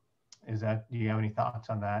do you have any thoughts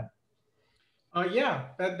on that? Yeah,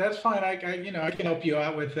 that's fine. You know, I can help you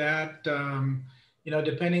out with that. You know,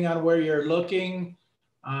 depending on where you're looking,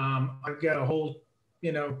 I've got a whole,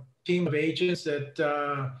 you know, team of agents that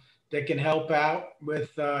that can help out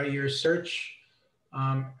with your search.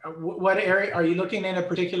 What area are you looking in? A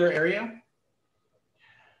particular area?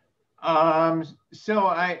 So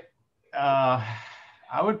I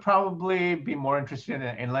would probably be more interested in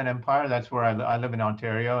the Inland Empire. That's where I live in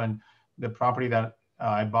Ontario, and the property that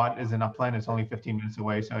I bought is in Upland. It's only 15 minutes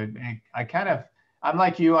away. So I kind of, I'm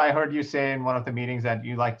like you. I heard you say in one of the meetings that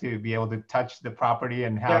you like to be able to touch the property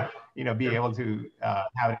and have, you know, be able to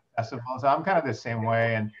have it accessible. So I'm kind of the same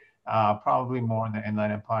way, and probably more in the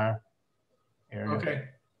Inland Empire area. Okay.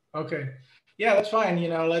 Okay. Yeah, that's fine. You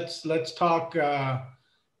know, let's talk,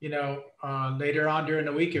 you know, later on during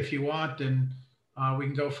the week if you want, and we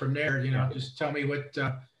can go from there. You know, just tell me what,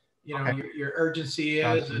 you know, your urgency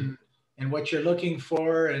is, and what you're looking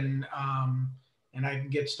for, and I can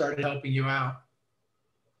get started helping you out.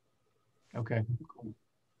 Okay.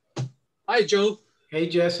 Hi, Joe. Hey,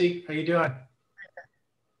 Jesse. How you doing?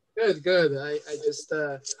 Good, good. I just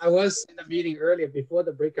I was in the meeting earlier before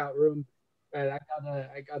the breakout room, but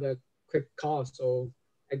I got a quick call, so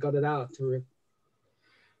I got it out to.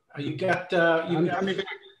 You've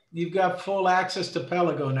got full access to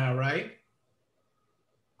Pelago now, right?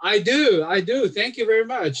 I do. Thank you very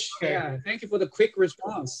much. Okay. Yeah, thank you for the quick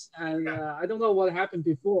response. And I don't know what happened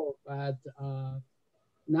before, but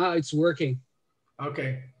now it's working.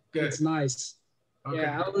 Okay, good. It's nice. Okay.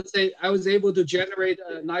 Yeah, I was able to generate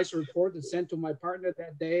a nice report to send to my partner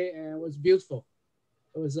that day, and it was beautiful.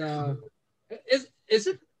 It was is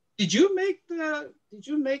it? Did you make the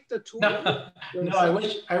tool? No,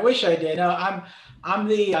 I wish I did. No, I'm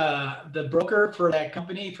the broker for that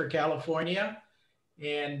company for California,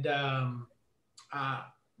 and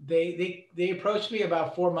they approached me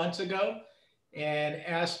about 4 months ago and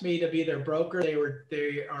asked me to be their broker.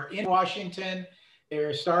 They are in Washington.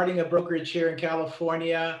 They're starting a brokerage here in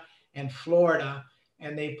California and Florida,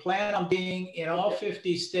 and they plan on being in all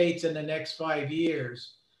 50 states in the next 5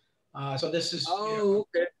 years. So this is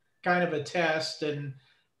kind of a test, and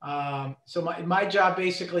so my job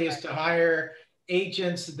basically is to hire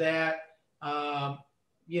agents that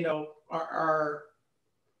you know are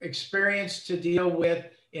experienced to deal with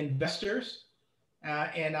investors,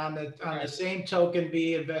 and on the same token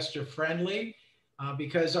be investor friendly,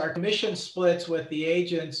 because our commission splits with the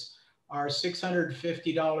agents are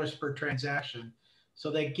 $650 per transaction.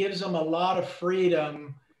 So that gives them a lot of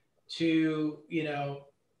freedom to, you know,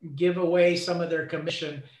 give away some of their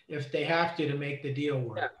commission if they have to make the deal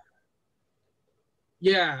work.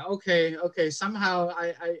 Yeah. Okay. Somehow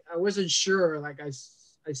I wasn't sure. Like I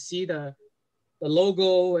see the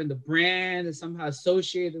logo and the brand is somehow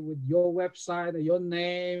associated with your website or your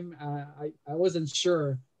name. I wasn't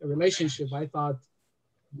sure the relationship. I thought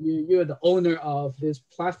you're the owner of this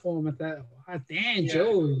platform. I thought, oh, damn,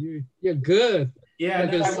 Joe, you're good. Yeah,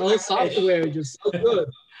 like software is just so good.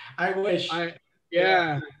 I wish.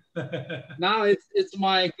 Now it's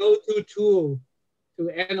my go-to tool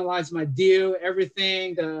to analyze my deal,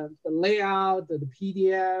 everything, the layout, the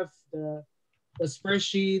PDF, the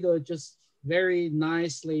spreadsheet are just very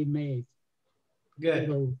nicely made. Good.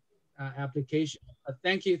 Little, application.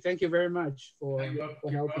 Thank you very much for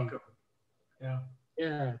helping. Welcome. Yeah.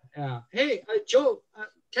 Yeah. Hey, Joe,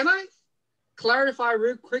 can I clarify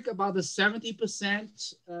real quick about the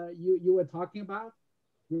 70% you were talking about,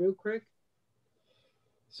 real quick?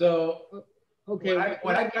 So okay,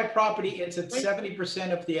 when I buy property, it's at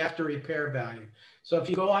 70% of the after repair value. So if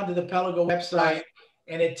you go onto the Pelago website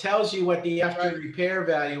and it tells you what the after repair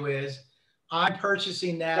value is, I'm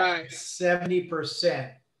purchasing that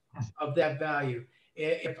 70% of that value.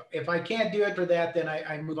 If I can't do it for that, then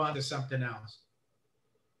I move on to something else.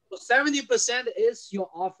 So 70% is your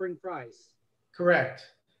offering price. Correct.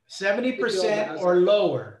 70% or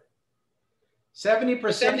lower. 70%.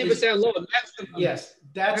 70% lower. Maximum. Yes,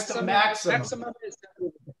 that's the maximum. Maximum is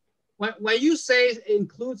 70%. When you say it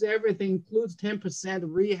includes everything, includes 10%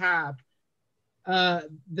 rehab,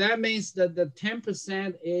 that means that the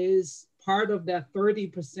 10% is part of that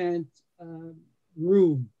 30%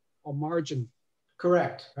 room or margin.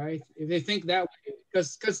 Correct. Right. If they think that way,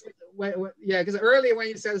 because earlier when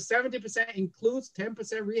you said 70% includes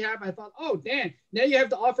 10% rehab, I thought, oh damn, now you have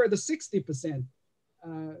to offer the 60%,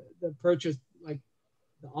 the purchase, like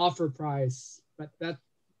the offer price, but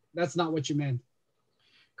that's not what you meant.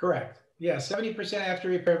 Correct. Yeah, 70% after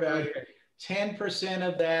repair value. 10%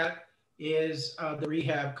 of that is the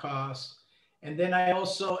rehab cost, and then I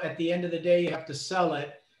also, at the end of the day, you have to sell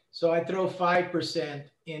it. So I throw 5%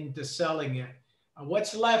 into selling it.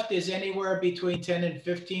 What's left is anywhere between 10 and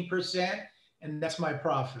 15%, and that's my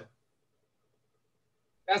profit.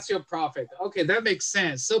 That's your profit. Okay, that makes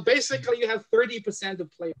sense. So basically, you have 30% to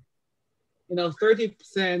play with.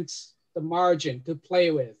 30% the margin to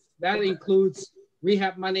play with. That includes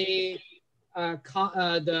rehab money,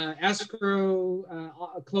 the escrow,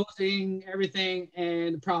 closing, everything,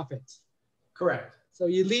 and profits. Correct. So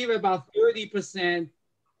you leave about 30%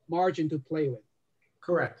 margin to play with.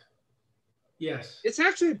 Correct. Yes. It's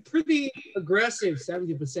actually pretty aggressive,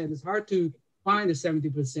 70%. It's hard to find a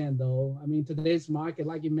 70% though. I mean, today's market,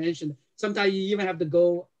 like you mentioned, sometimes you even have to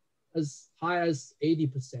go as high as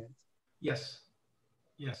 80%. Yes.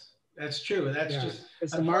 Yes, that's true. That's just,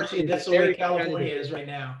 unfortunately, that's the way California is right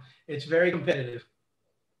now. It's very competitive.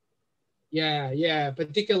 Yeah,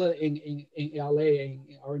 particularly in LA,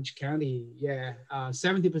 in Orange County. Yeah,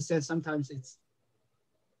 70% sometimes it's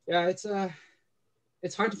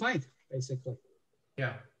hard to find, basically.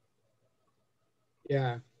 Yeah.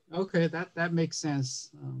 Yeah. Okay, that makes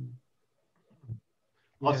sense.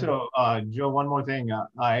 Also, Joe, one more thing.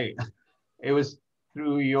 It was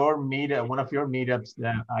through your meetup, one of your meetups,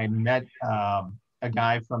 that I met a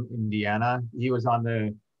guy from Indiana. He was on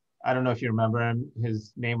I don't know if you remember him.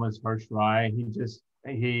 His name was Harsh Rai. I think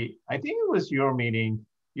it was your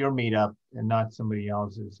meetup, and not somebody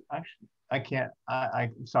else's. Actually,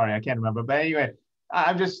 I'm sorry, I can't remember. But anyway,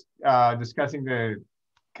 I'm just discussing the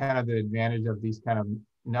advantage of these kind of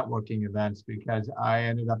networking events, because I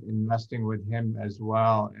ended up investing with him as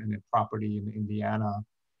well in a property in Indiana.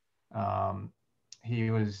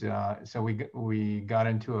 He was so we got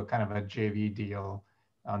into a kind of a JV deal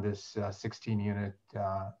on this 16-unit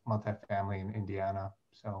multifamily in Indiana.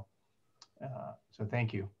 So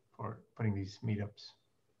thank you for putting these meetups.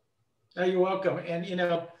 Oh, you're welcome. And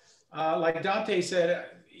like Dante said,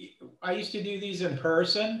 I used to do these in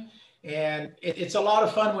person, and it's a lot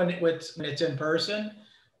of fun when it's in person.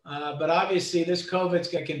 But obviously, this COVID's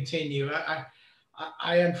going to continue. I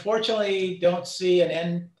unfortunately don't see an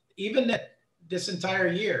end, even this entire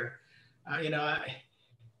year. I'm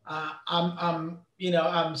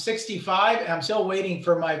 65. I'm still waiting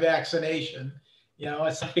for my vaccination.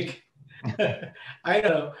 It's like I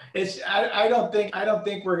don't know. I don't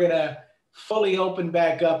think we're gonna fully open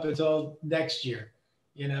back up until next year.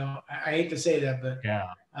 I hate to say that, but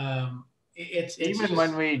yeah. It's even just,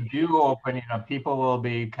 when we do open, people will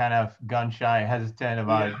be kind of gun shy, hesitant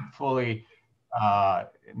about fully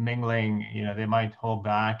mingling. They might hold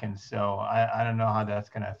back, and so I don't know how that's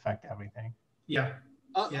going to affect everything. Yeah.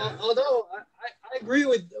 Although I agree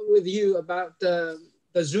with you about the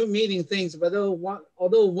Zoom meeting things, but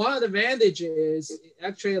although one advantage is it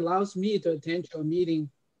actually allows me to attend to a meeting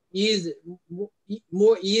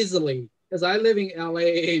more easily, because I live in LA,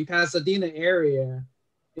 in Pasadena area.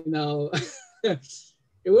 It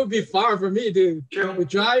would be far for me to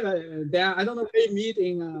drive down. I don't know if they meet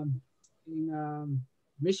in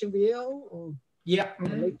Mission Viejo or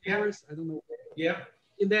Lake Forest. I don't know. Yeah.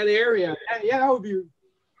 In that area, it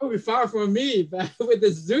would be far from me. But with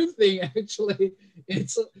the Zoom thing, actually,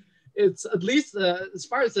 it's it's at least as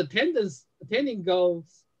far as attending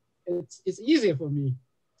goes, it's easier for me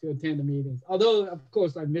to attend the meetings. Although, of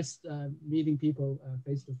course, I missed meeting people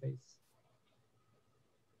face to face.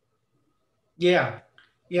 Yeah,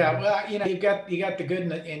 yeah. Well, you got the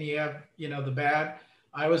good and you have the bad.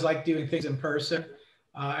 I always like doing things in person.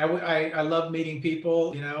 I love meeting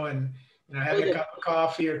people, and having a cup of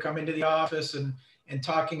coffee or coming to the office and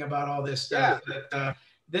talking about all this stuff. Yeah.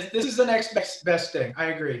 But this is the next best thing. I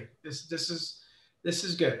agree. This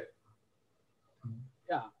is good.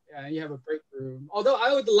 Yeah, yeah. You have a break room. Although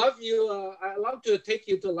I would love you. I love to take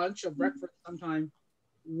you to lunch or breakfast sometime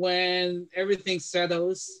when everything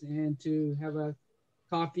settles, and to have a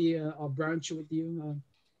coffee or brunch with you.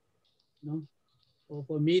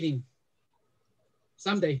 For a meeting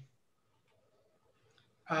someday.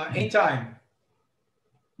 Anytime.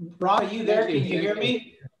 Ron, are you there? Can you hear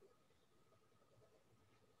me?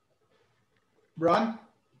 Ron?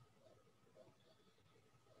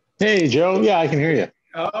 Hey, Joe. Yeah, I can hear you.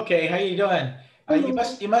 Okay, how you doing?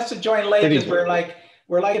 You must have joined late because we're like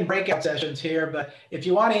in breakout sessions here. But if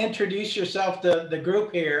you want to introduce yourself to the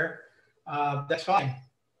group here, that's fine.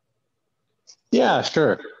 Yeah,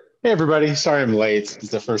 sure. Hey, everybody. Sorry I'm late. It's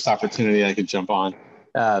the first opportunity I could jump on.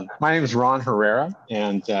 My name is Ron Herrera,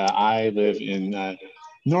 and I live in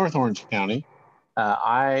North Orange County.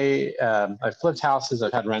 I've flipped houses,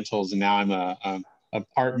 I've had rentals, and now I'm a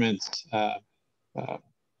apartment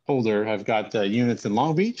holder. I've got units in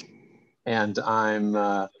Long Beach, and I'm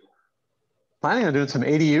planning on doing some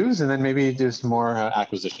ADUs and then maybe do some more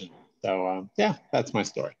acquisition. So yeah, that's my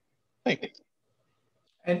story. Thank you.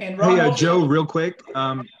 And Ron, hey, Joe, real quick.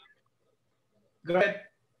 Go ahead.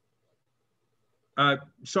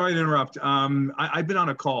 Sorry to interrupt. I've been on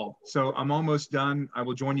a call, so I'm almost done. I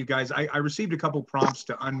will join you guys. I received a couple prompts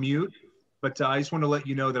to unmute, but I just want to let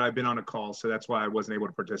you know that I've been on a call, so that's why I wasn't able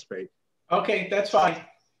to participate. Okay, that's fine.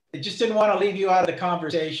 I just didn't want to leave you out of the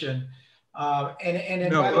conversation. And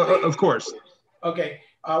no, by the way, of course. Okay,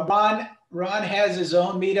 Ron has his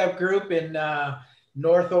own meetup group in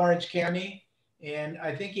North Orange County, and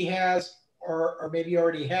I think he has, or maybe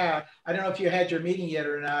already had. I don't know if you had your meeting yet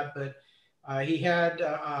or not, but he had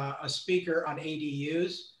a speaker on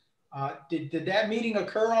ADUs. Did that meeting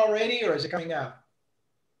occur already, or is it coming up?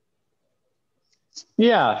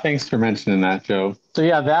 Yeah, thanks for mentioning that, Joe. So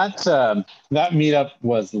yeah, that meetup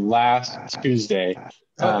was last Tuesday.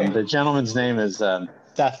 Okay. The gentleman's name is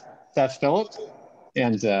Seth Phillips,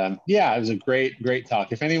 and yeah, it was a great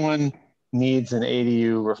talk. If anyone needs an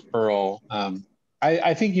ADU referral,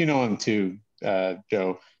 I think you know him too,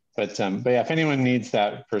 Joe. But yeah, if anyone needs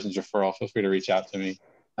that person's referral, feel free to reach out to me.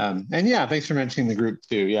 And yeah, thanks for mentioning the group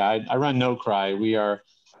too. Yeah, I run No Cry. We are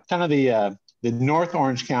kind of the North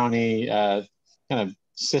Orange County kind of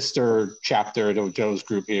sister chapter to Joe's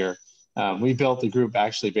group here. We built the group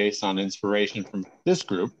actually based on inspiration from this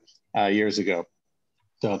group years ago.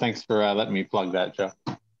 So thanks for letting me plug that, Joe.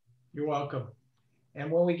 You're welcome.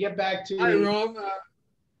 And when we get back to Hi, Ron.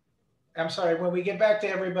 I'm sorry, when we get back to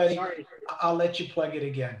everybody, Sorry. I'll let you plug it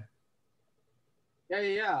again.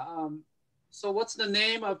 Yeah. So what's the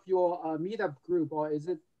name of your meetup group, or is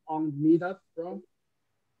it on Meetup, Ron?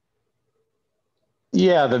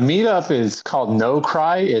 Yeah, the meetup is called No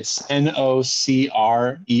Cry. It's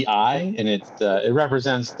NOCREI, and it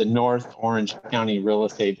represents the North Orange County real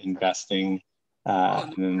estate investing.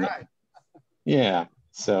 Yeah,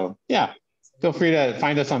 so yeah, feel free to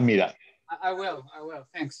find us on Meetup. I will.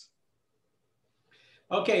 Thanks.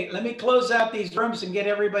 Okay, let me close out these rooms and get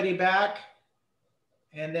everybody back.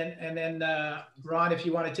 And then Ron, if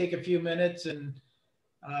you want to take a few minutes and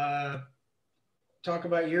talk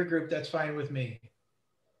about your group, that's fine with me.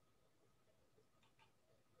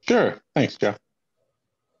 Sure. Thanks, Joe.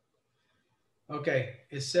 Okay.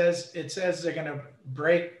 It says they're gonna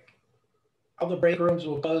all the break rooms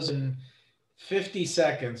will close in 50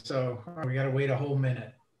 seconds. So we gotta wait a whole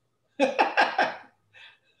minute.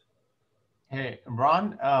 Hey,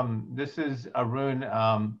 Ron, this is Arun.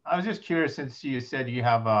 I was just curious, since you said you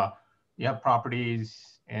have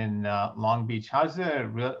properties in Long Beach. How's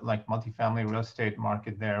the multifamily real estate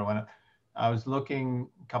market there? When I was looking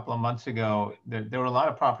a couple of months ago, there were a lot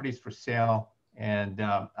of properties for sale, and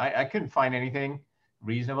I couldn't find anything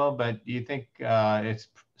reasonable. But do you think it's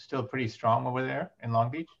still pretty strong over there in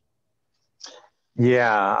Long Beach?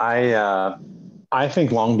 Yeah, I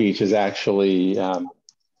think Long Beach is actually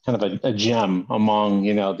kind of a gem among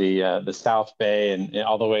the South Bay and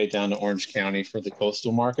all the way down to Orange County for the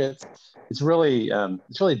coastal markets. It's really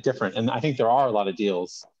different, and I think there are a lot of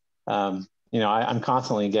deals. I'm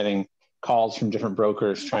constantly getting calls from different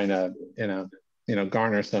brokers trying to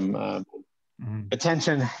garner some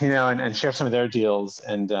attention, and share some of their deals.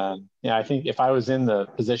 And yeah, I think if I was in the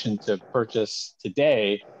position to purchase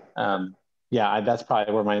today, that's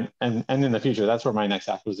probably where and in the future, that's where my next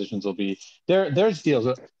acquisitions will be. There's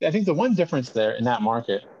deals. I think the one difference there in that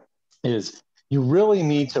market is you really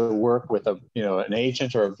need to work with an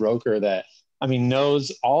agent or a broker that,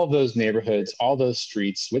 knows all of those neighborhoods, all those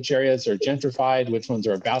streets, which areas are gentrified, which ones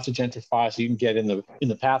are about to gentrify, so you can get in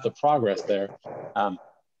the path of progress there.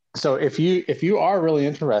 So if you are really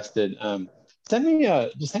interested, send me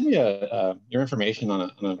your information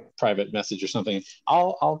on a private message or something.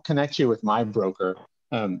 I'll connect you with my broker.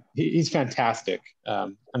 He's fantastic.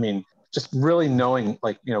 Just really knowing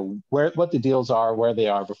what the deals are, where they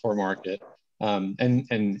are before market,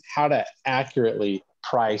 and how to accurately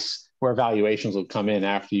price where valuations will come in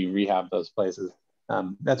after you rehab those places.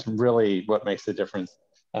 That's really what makes the difference.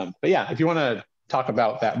 But yeah, if you want to talk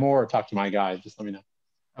about that more or talk to my guy, just let me know.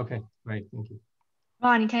 Okay, great, thank you.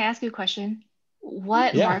 Ron, can I ask you a question?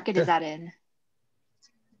 What market is that in?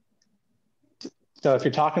 So if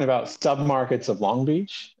you're talking about submarkets of Long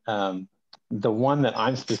Beach, the one that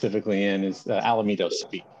I'm specifically in is Alameda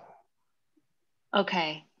Speed.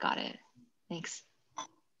 Okay, got it. Thanks.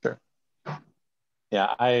 Sure.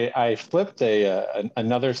 Yeah, I flipped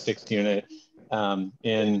another 6 unit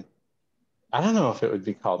in, I don't know if it would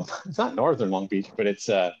be called, it's not Northern Long Beach, but it's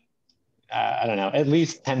I don't know, at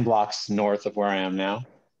least 10 blocks north of where I am now.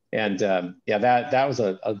 And that was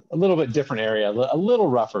a little bit different area, a little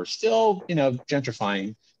rougher, still,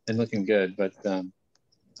 gentrifying and looking good. But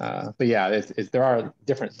yeah, there are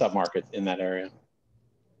different submarkets in that area.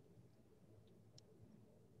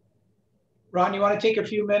 Ron, you want to take a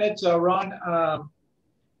few minutes? Ron,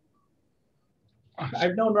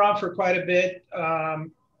 I've known Ron for quite a bit,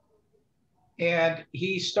 and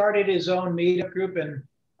he started his own meetup group, and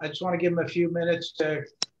I just want to give him a few minutes to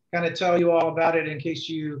kind of tell you all about it in case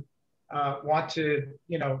you want to,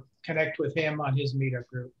 connect with him on his meetup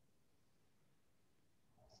group.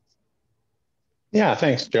 Yeah,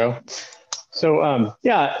 thanks, Joe. So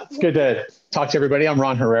yeah, it's good to talk to everybody. I'm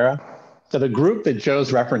Ron Herrera. So the group that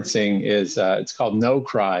Joe's referencing is, it's called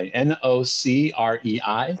NOCREI,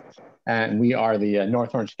 N-O-C-R-E-I, and we are the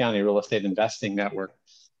North Orange County Real Estate Investing Network.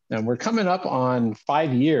 And we're coming up on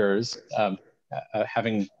 5 years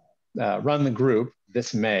having run the group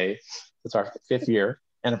this May. It's our 5th year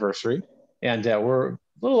anniversary. And we're a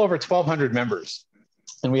little over 1,200 members.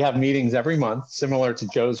 And we have meetings every month, similar to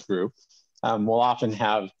Joe's group. We'll often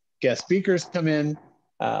have guest speakers come in.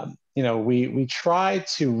 We try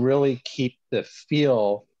to really keep the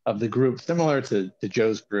feel of the group similar to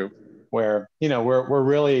Joe's group, where, we're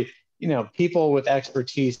really, people with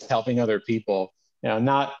expertise helping other people,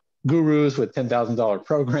 not gurus with $10,000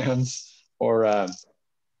 programs or,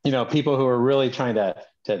 people who are really trying to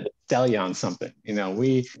sell you on something.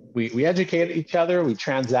 We educate each other, we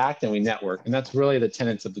transact, and we network. And that's really the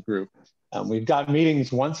tenets of the group. We've got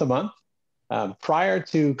meetings once a month. Prior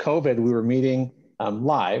to COVID, we were meeting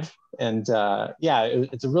live. And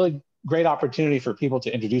it's a really great opportunity for people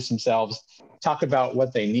to introduce themselves, talk about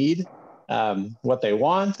what they need, what they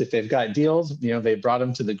want. If they've got deals, they brought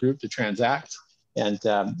them to the group to transact. And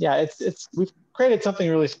we've created something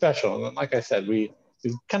really special. And like I said, we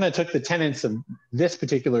kind of took the tenets of this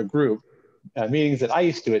particular group, meetings that I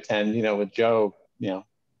used to attend, with Joe,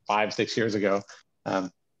 5-6 years ago.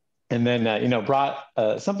 And then, brought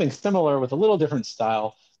something similar with a little different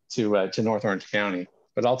style to North Orange County.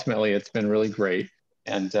 But ultimately, it's been really great.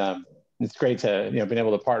 And it's great to, been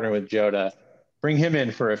able to partner with Joe to bring him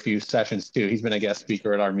in for a few sessions too. He's been a guest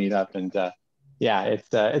speaker at our meetup. And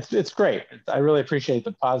it's great. I really appreciate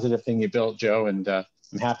the positive thing you built, Joe. And I'm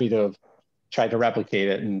happy to have tried to replicate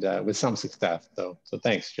it and with some success. So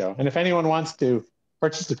thanks, Joe. And if anyone wants to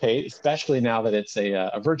participate, especially now that it's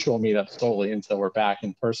a virtual meetup solely until we're back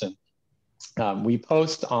in person, we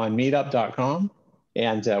post on meetup.com,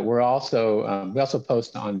 and we also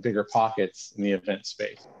post on Bigger Pockets in the event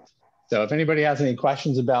space. So if anybody has any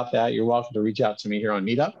questions about that, you're welcome to reach out to me here on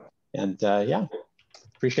Meetup. And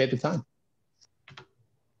appreciate the time.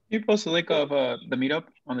 Can you post the link of the meetup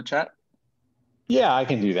on the chat? Yeah, I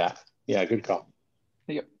can do that. Yeah, good call.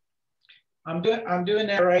 Yep. I'm doing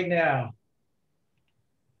that right now.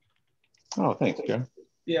 Oh, thanks, Joe.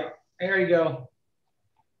 Yeah, there you go.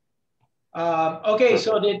 Okay,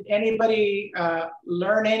 so did anybody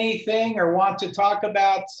learn anything or want to talk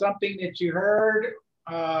about something that you heard?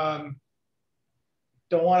 Don't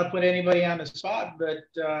want to put anybody on the spot, but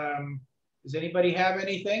does anybody have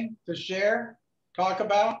anything to share, talk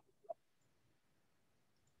about?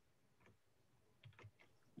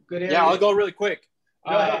 Good area. Yeah, I'll go really quick.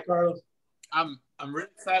 Go ahead, Carlos. I'm really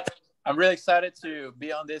excited. I'm really excited to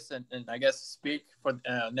be on this and I guess speak for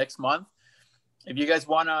next month. If you guys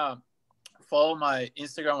want to follow my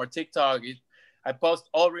Instagram or TikTok, I post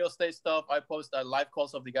all real estate stuff. I post live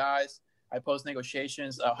calls of the guys. I post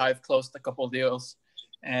negotiations. How I've closed a couple of deals.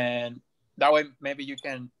 And that way, maybe you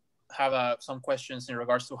can have some questions in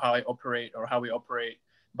regards to how I operate or how we operate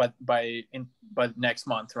but by next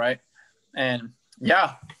month, right? And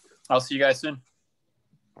yeah, I'll see you guys soon.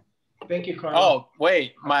 Thank you, Carl. Oh,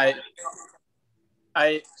 wait, I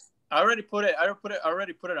already put it. I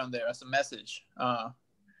already put it on there as a message. I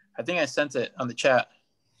think I sent it on the chat.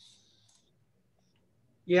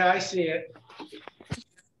 Yeah, I see it.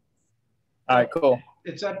 All right, cool.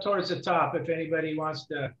 It's up towards the top if anybody wants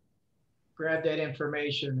to grab that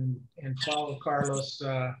information and follow Carlos.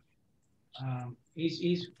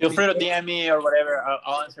 He's Feel free to DM me or whatever.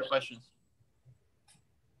 I'll answer questions.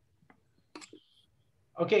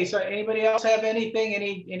 Okay, so anybody else have anything?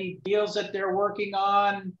 Any deals that they're working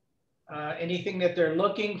on? Anything that they're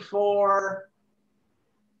looking for?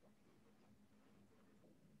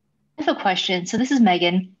 I have a question. So this is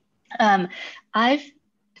Megan. I've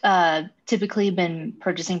typically been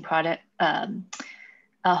purchasing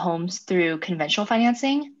homes through conventional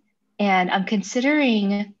financing, and I'm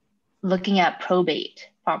considering looking at probate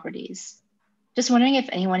properties. Just wondering if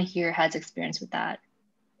anyone here has experience with that.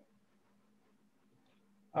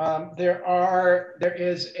 There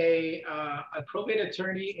is a probate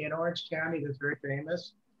attorney in Orange County that's very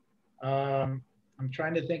famous. I'm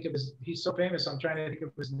trying to think of he's so famous, I'm trying to think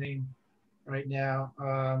of his name right now.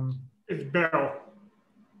 It's Bell.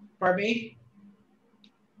 Pardon me?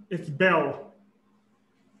 It's Bell.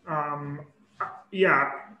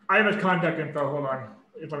 Yeah, I have his contact info. Hold on.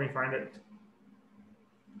 Let me find it.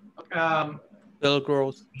 Bill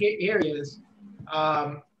Gross. Here he is.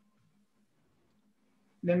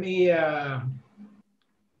 Let me,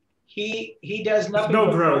 he does nothing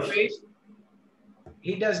but probates.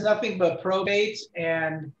 He does nothing but probates,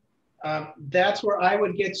 and that's where I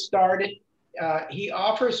would get started. He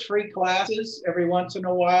offers free classes every once in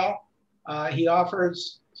a while. He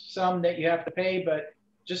offers some that you have to pay, but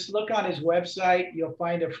just look on his website. You'll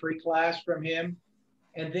find a free class from him.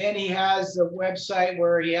 And then he has a website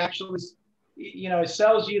where he actually,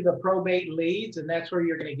 sells you the probate leads, and that's where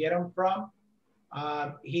you're going to get them from.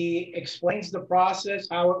 He explains the process,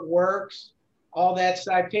 how it works, all that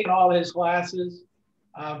stuff. I've taken all his classes.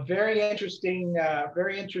 Very interesting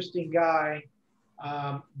guy.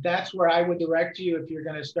 That's where I would direct you if you're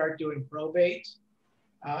going to start doing probates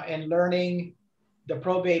and learning the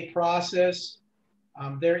probate process.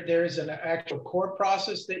 There is an actual court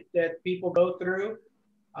process that people go through.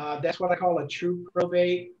 That's what I call a true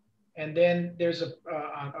probate. And then there's a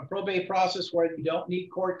probate process where you don't need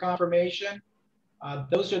court confirmation.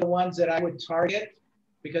 Those are the ones that I would target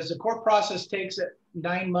because the court process takes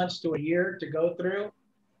 9 months to a year to go through.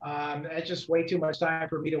 That's just way too much time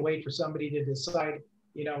for me to wait for somebody to decide,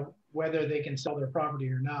 whether they can sell their property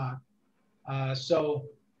or not. So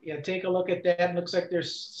yeah, take a look at that. Looks like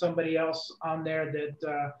there's somebody else on there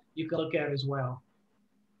that you can look at as well.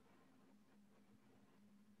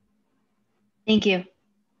 Thank you.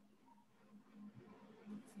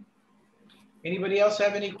 Anybody else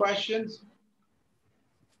have any questions?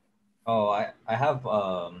 Oh, I have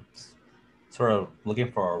sort of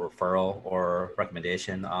looking for a referral or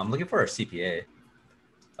recommendation. I'm looking for a CPA,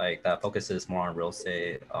 like that focuses more on real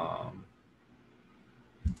estate.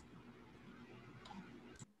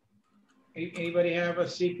 Anybody have a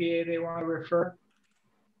CPA they want to refer?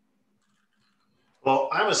 Well,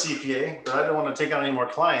 I'm a CPA, but I don't want to take on any more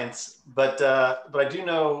clients. But I do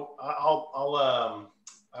know I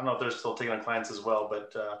don't know if they're still taking on clients as well.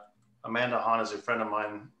 But Amanda Hahn is a friend of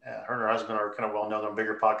mine. Her and her husband are kind of well known. They're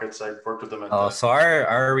Bigger Pockets. I've worked with them. So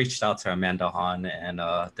I reached out to Amanda Hahn, and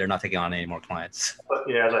they're not taking on any more clients. But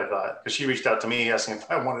yeah, as I thought, because she reached out to me asking if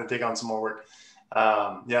I wanted to take on some more work.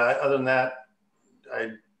 Yeah. Other than that,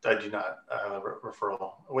 I do not have a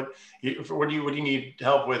referral. What do you need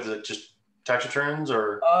help with? Is it just tax returns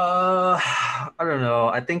or? I don't know.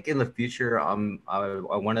 I think in the future, I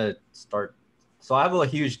want to start. So I have a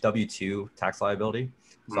huge W-2 tax liability.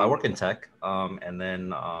 So I work in tech, and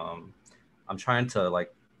then I'm trying to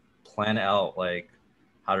plan out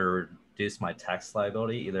how to reduce my tax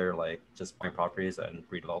liability, either just buying properties and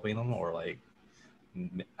redeveloping them, or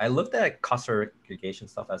I looked at cost segregation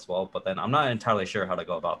stuff as well, but then I'm not entirely sure how to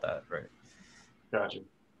go about that. Right. Gotcha.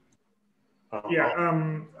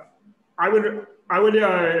 Yeah. I would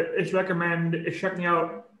just recommend checking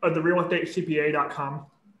out therealestatecpa.com.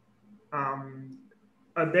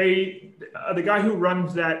 The guy who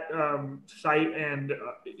runs that site, and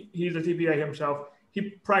he's a CPA himself, he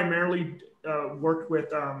primarily worked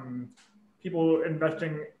with people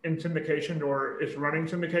investing in syndication or is running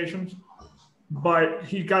syndications, but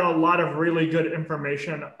he got a lot of really good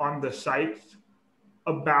information on the sites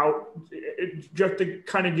about it, just to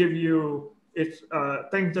kind of give you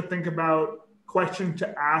things to think about, questions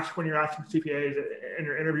to ask when you're asking CPAs and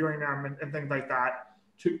you're interviewing them and things like that,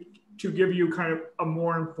 to give you kind of a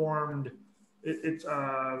more informed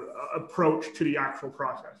approach to the actual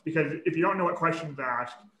process. Because if you don't know what questions to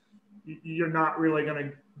ask, you're not really going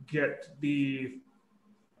to get the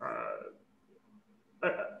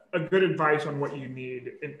a good advice on what you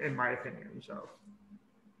need, in my opinion. So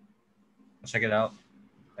check it out.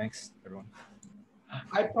 Thanks, everyone.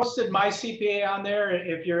 I posted my CPA on there.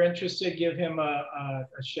 If you're interested, give him a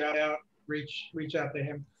shout out. Reach out to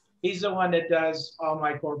him. He's the one that does all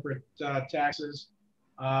my corporate taxes,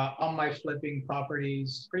 all my flipping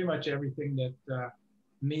properties, pretty much everything that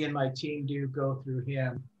me and my team do go through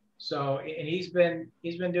him. So, and he's been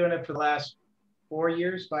doing it for the last 4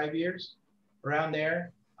 years, 5 years, around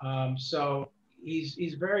there. So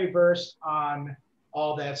he's very versed on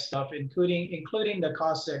all that stuff, including the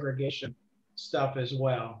cost segregation stuff as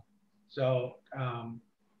well. So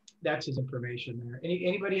that's his information there.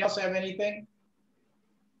 Anybody else have anything?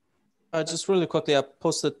 Just really quickly, I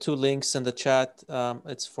posted 2 links in the chat.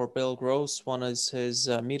 It's for Bill Gross. One is his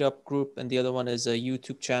meetup group, and the other one is a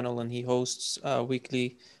YouTube channel, and he hosts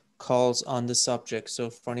weekly calls on the subject.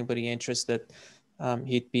 So for anybody interested,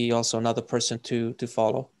 he'd be also another person to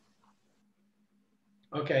follow.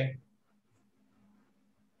 Okay.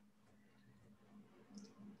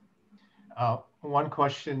 One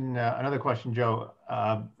question, another question, Joe.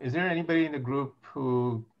 Is there anybody in the group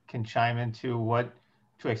who can chime into what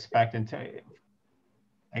to expect in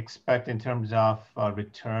terms of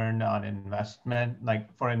return on investment,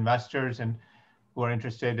 like for investors and who are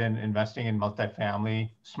interested in investing in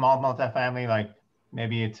multifamily, small multifamily, like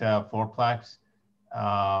maybe it's a fourplex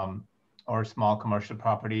or small commercial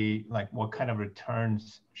property, like what kind of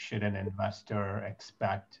returns should an investor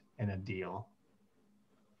expect in a deal?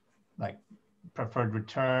 Like preferred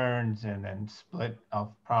returns and then split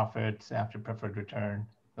of profits after preferred return,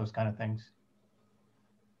 those kind of things.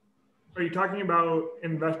 Are you talking about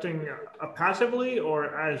investing passively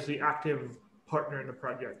or as the active partner in the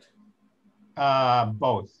project?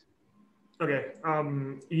 Both. Okay.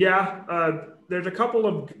 There's a couple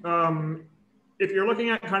of, if you're looking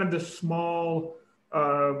at kind of the small,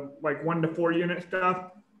 like 1 to 4 unit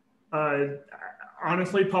stuff,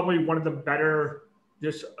 honestly, probably one of the better,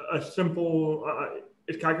 just a simple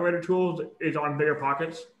calculator tools is on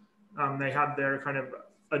BiggerPockets. They have their kind of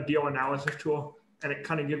a deal analysis tool, and it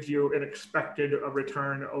kind of gives you an expected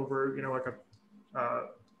return over, like a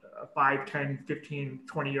 5, 10, 15,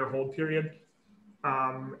 20-year hold period.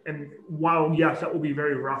 And while, yes, that will be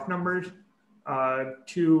very rough numbers,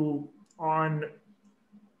 to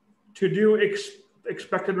do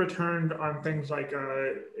expected returns on things like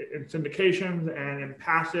in syndications and in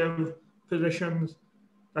passive positions,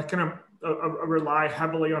 that's going to rely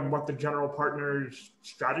heavily on what the general partner's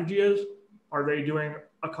strategy is. Are they doing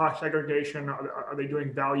a cost segregation? Are they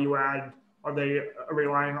doing value add? Are they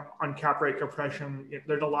relying on cap rate compression?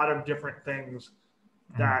 There's a lot of different things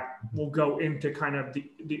that will go into kind of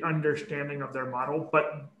the understanding of their model.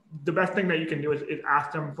 But the best thing that you can do is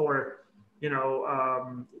ask them for,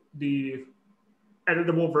 the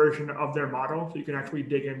editable version of their model, so you can actually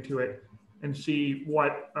dig into it and see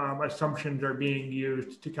what assumptions are being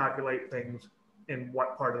used to calculate things in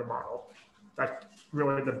what part of the model. That's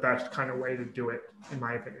really the best kind of way to do it, in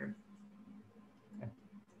my opinion. Okay.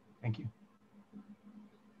 Thank you.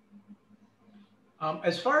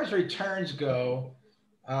 As far as returns go,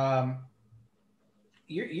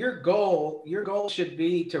 your goal should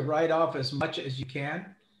be to write off as much as you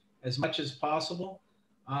can, as much as possible,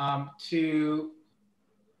 to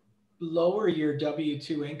lower your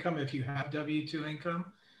W-2 income if you have W-2 income.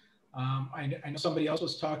 I know somebody else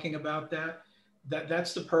was talking about that.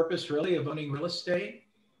 That's the purpose really of owning real estate.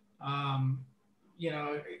 Again,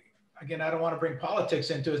 I don't want to bring politics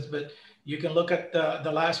into it, but you can look at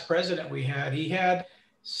the last president we had. He had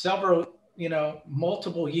several,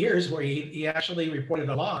 multiple years where he actually reported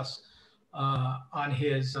a loss on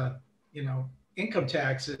his, income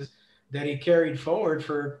taxes that he carried forward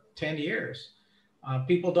for 10 years.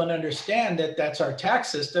 People don't understand that that's our tax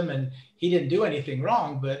system and he didn't do anything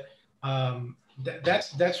wrong, but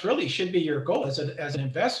that's really should be your goal as an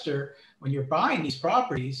investor when you're buying these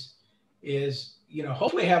properties is,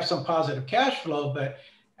 hopefully have some positive cash flow, but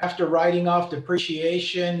after writing off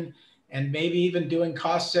depreciation and maybe even doing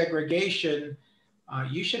cost segregation,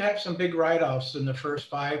 you should have some big write-offs in the first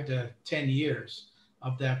 5 to 10 years.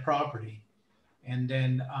 of that property, and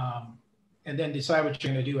then decide what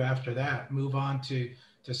you're going to do after that. Move on to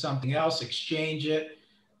something else, exchange it,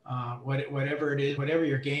 whatever it is, whatever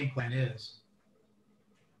your game plan is.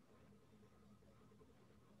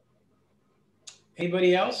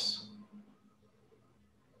 Anybody else?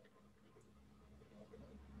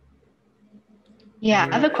 Yeah,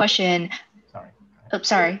 I have a question. Sorry. Oh,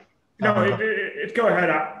 sorry. No, go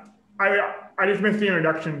ahead. I just missed the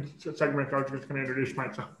introduction segment, so I was just going to introduce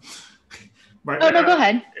myself. But, oh, no, go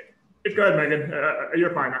ahead. Go ahead, Megan.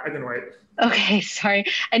 You're fine. I can wait. Okay, sorry.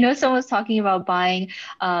 I know someone was talking about buying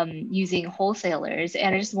using wholesalers,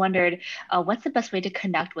 and I just wondered what's the best way to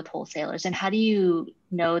connect with wholesalers, and how do you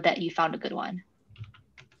know that you found a good one?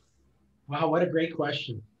 Wow, what a great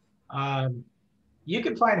question. You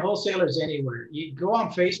can find wholesalers anywhere. You go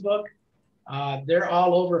on Facebook. They're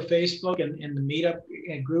all over Facebook and in the meetup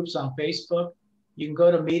groups on Facebook. You can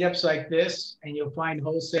go to meetups like this and you'll find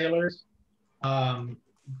wholesalers.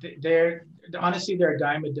 They're honestly, they're a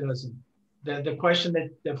dime a dozen. The question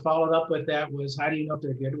that followed up with that was, how do you know if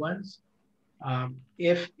they're good ones?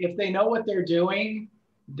 If they know what they're doing,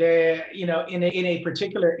 they're, you know, in a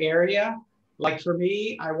particular area, like for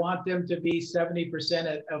me, I want them to be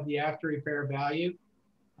 70% of the after repair value.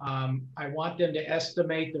 I want them to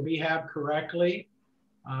estimate the rehab correctly.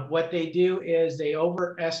 What they do is they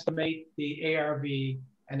overestimate the ARV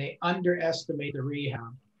and they underestimate the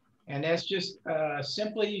rehab. And that's just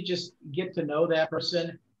simply, you just get to know that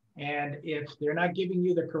person. And if they're not giving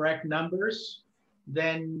you the correct numbers,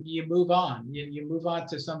 then you move on. You move on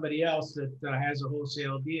to somebody else that has a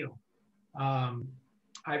wholesale deal.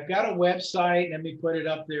 I've got a website. Let me put it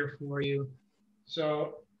up there for you.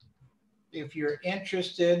 So if you're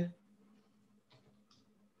interested,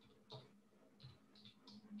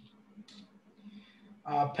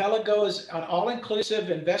 Pelago is an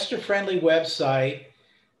all-inclusive, investor-friendly website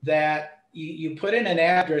that you put in an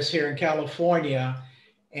address here in California,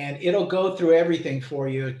 and it'll go through everything for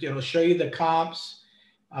you. It'll show you the comps.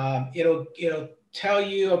 It'll tell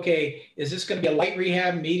you, okay, is this going to be a light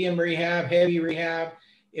rehab, medium rehab, heavy rehab?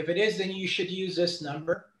 If it is, then you should use this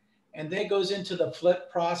number. And then it goes into the flip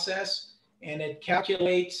process, and it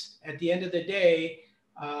calculates at the end of the day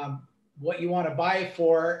what you want to buy it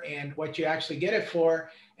for and what you actually get it for.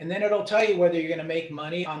 And then it'll tell you whether you're going to make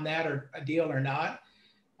money on that or a deal or not.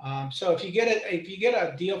 So if you get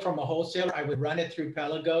a deal from a wholesaler, I would run it through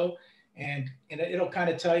Pelago, and it'll kind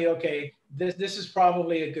of tell you, okay, this is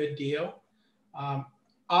probably a good deal.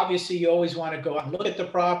 Obviously, you always want to go out and look at the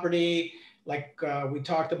property. Like we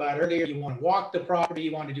talked about earlier, you want to walk the property,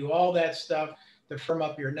 you want to do all that stuff to firm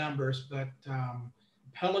up your numbers. But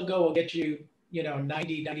Pelago will get you,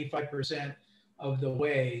 90, 95% of the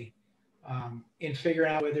way in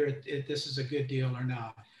figuring out whether this is a good deal or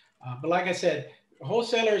not. But like I said,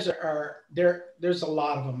 wholesalers there's a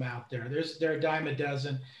lot of them out there. They're a dime a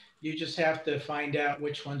dozen. You just have to find out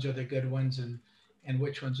which ones are the good ones and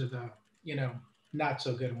which ones are the, not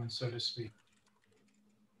so good ones, so to speak.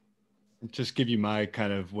 Just give you my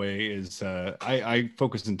kind of way is I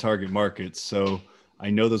focus in target markets. So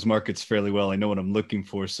I know those markets fairly well. I know what I'm looking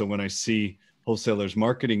for. So when I see wholesalers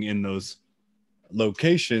marketing in those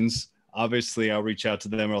locations, obviously I'll reach out to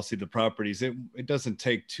them or I'll see the properties. It doesn't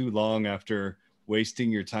take too long after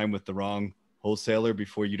wasting your time with the wrong wholesaler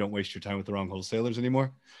before you don't waste your time with the wrong wholesalers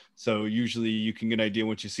anymore. So usually you can get an idea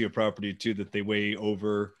once you see a property too, that they way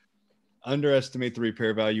underestimate the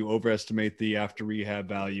repair value, overestimate the after rehab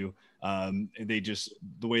value. The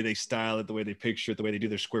way they style it, the way they picture it, the way they do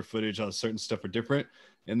their square footage, all certain stuff are different.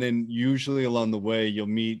 And then usually along the way, you'll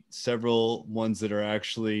meet several ones that are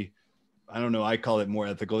actually, I don't know, I call it more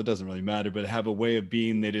ethical. It doesn't really matter, but have a way of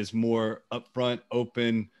being that is more upfront,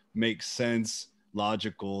 open, makes sense,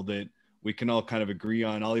 logical, that we can all kind of agree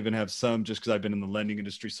on. I'll even have some, just because I've been in the lending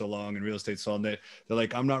industry so long and real estate so long, that they're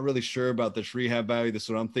like, I'm not really sure about this rehab value. This is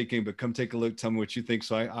what I'm thinking, but come take a look. Tell me what you think.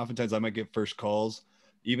 So oftentimes I might get first calls.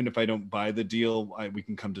 Even if I don't buy the deal, we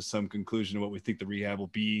can come to some conclusion of what we think the rehab will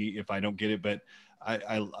be if I don't get it. But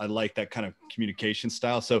I like that kind of communication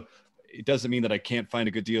style. So it doesn't mean that I can't find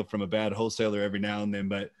a good deal from a bad wholesaler every now and then,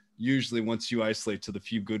 but usually once you isolate to the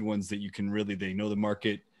few good ones that you can really, they know the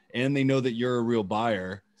market and they know that you're a real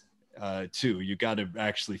buyer too. You got to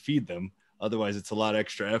actually feed them. Otherwise it's a lot of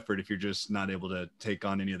extra effort if you're just not able to take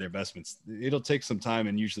on any of their investments. It'll take some time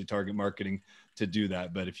and usually target marketing to do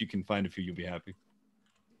that. But if you can find a few, you'll be happy.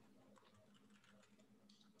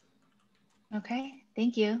 Okay,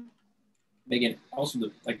 thank you. Megan, also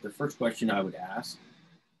the first question I would ask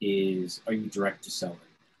is, are you direct to seller?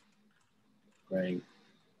 Right?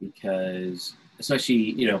 Because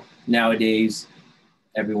especially, nowadays,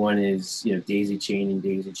 everyone is, you know, daisy chaining,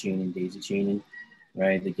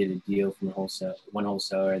 right? They get a deal from one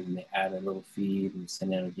wholesaler, and then they add a little feed and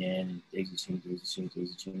send out again, and daisy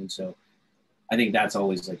chain. So I think that's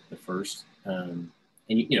always like the first. And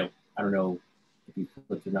you know, I don't know if you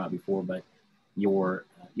flipped or not before, but you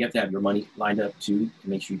have to have your money lined up too to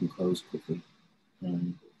make sure you can close quickly.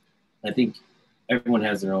 I think everyone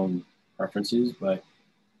has their own preferences, but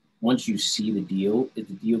once you see the deal, is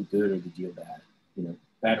the deal good or the deal bad? You know,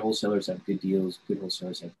 bad wholesalers have good deals, good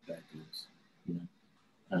wholesalers have bad deals. You know,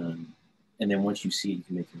 and then once you see it, you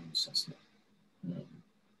can make your own assessment.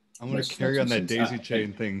 I'm going to carry on that daisy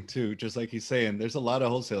chain thing too. Just like he's saying, there's a lot of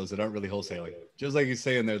wholesalers that aren't really wholesaling. Just like he's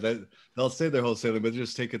saying there, that they'll say they're wholesaling, but they're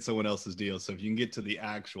just taking someone else's deal. So if you can get to the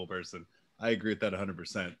actual person, I agree with that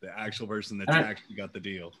 100%. The actual person that's actually got the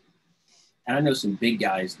deal. And I know some big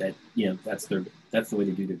guys that, you know, that's the way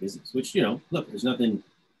they do their business, which, you know, look, there's nothing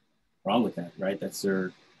wrong with that, right?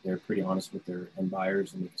 They're pretty honest with their end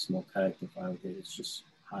buyers and make a small cut. They're fine with it. It's just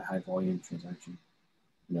high volume transaction,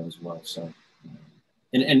 you know, as well. So,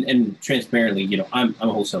 and transparently, you know, I'm a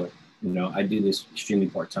wholesaler. You know, I do this extremely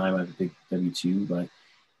part-time. I have a big W-2, but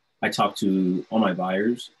I talk to all my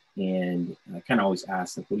buyers, and I kind of always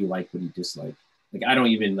ask, like, what do you like? What do you dislike? Like, I don't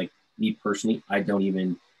even, like, me personally, I don't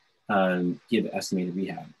even give estimated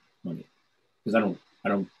rehab money because I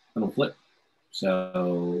don't flip.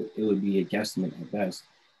 So it would be a guesstimate at best.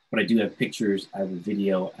 But I do have pictures, I have a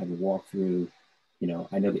video, I have a walkthrough. You know,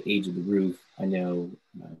 I know the age of the roof, I know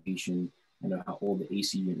patient, I know how old the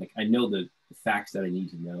AC unit, like I know the facts that I need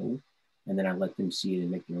to know, and then I let them see it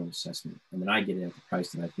and make their own assessment. And then I get it at the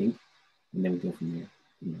price that I think, and then we go from there.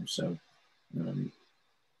 You know, so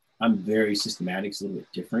I'm very systematic, it's a little bit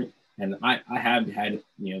different. And I have had,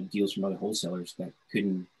 you know, deals from other wholesalers that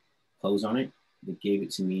couldn't close on it. They gave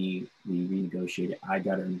it to me, we renegotiated, I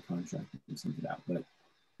got a new contract and sent it out. But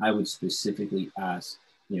I would specifically ask,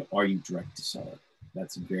 you know, are you direct to seller?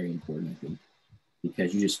 That's very important, I think,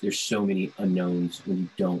 because there's so many unknowns when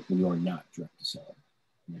you are not direct to seller,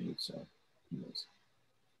 right? So, anyways.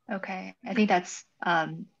 Okay, I think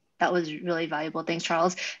that was really valuable. Thanks,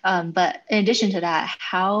 Charles. But in addition to that,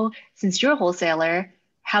 since you're a wholesaler,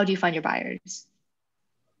 how do you find your buyers?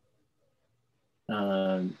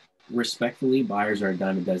 Respectfully, buyers are a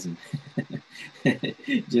dime a dozen,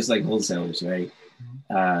 just like wholesalers, right?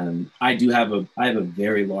 I have a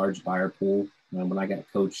very large buyer pool. When I got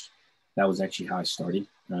coached, that was actually how I started.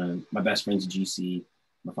 My best friend's a GC,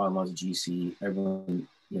 my father-in-law's a GC. Everyone,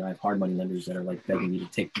 you know, I have hard money lenders that are like begging me to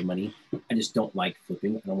take their money. I just don't like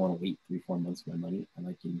flipping. I don't want to wait 3-4 months for my money. I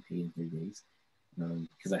like getting paid in 3 days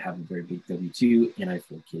because I have a very big W-2 and I have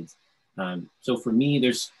 4 kids. So for me,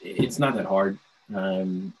 it's not that hard.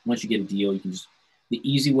 Once you get a deal, you can just, the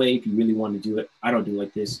easy way, if you really want to do it, I don't do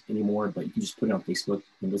like this anymore, but you can just put it on Facebook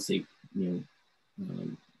and let's say, you know,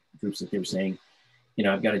 groups like they were saying, you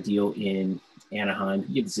know, I've got a deal in Anaheim.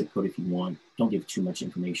 You give the zip code if you want. Don't give too much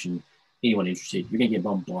information. Anyone interested, you're gonna get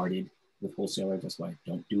bombarded with wholesalers. That's why I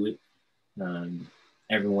don't do it.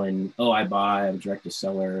 Everyone, I buy, I'm direct to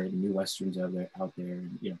seller, the new Westerns out there,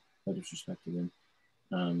 and, you know, no disrespect to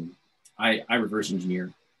them. I reverse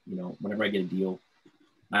engineer. You know, whenever I get a deal,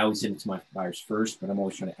 I always send it to my buyers first, but I'm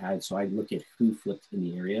always trying to add. So I look at who flipped in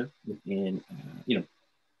the area within, you know,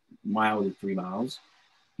 mile to 3 miles.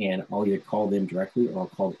 And I'll either call them directly or I'll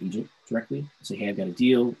call the agent directly and say, hey, I've got a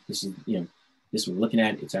deal. This is, you know, this we're looking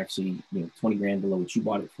at. It's actually, you know, 20 grand below what you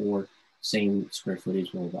bought it for. Same square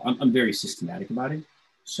footage. Blah, blah, blah. I'm very systematic about it.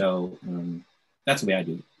 So that's the way I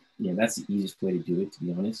do it. You know, that's the easiest way to do it, to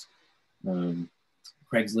be honest.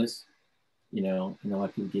 Craigslist, you know, I know a lot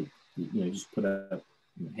of people get, you know, just put up,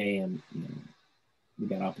 you know, hey, we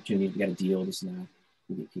got opportunities, we got a deal, this and that.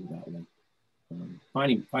 We get people that way.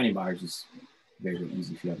 Finding buyers is very, very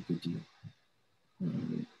easy if you have a good deal.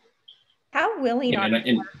 How willing are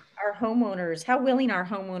homeowners? How willing are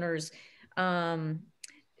homeowners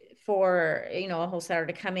for, you know, a wholesaler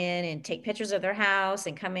to come in and take pictures of their house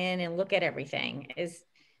and come in and look at everything? Is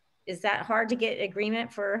that hard to get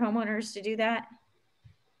agreement for homeowners to do that?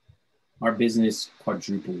 Our business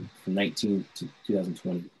quadrupled from 19 to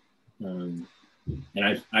 2020. And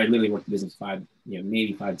I literally work the business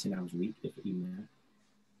maybe 5 to 10 hours a week, if even that.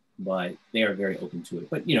 But they are very open to it.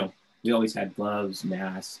 But, you know, we always had gloves,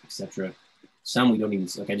 masks, etc. Some we don't even,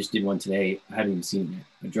 like I just did one today. I haven't even seen it yet.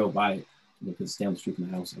 I drove by it because it's down the street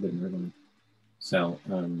from my house. I live in Irvine. So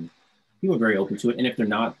people are very open to it. And if they're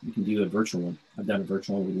not, you can do a virtual one. I've done a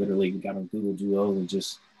virtual one. We got on Google Duo and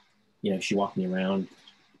just, you know, she walked me around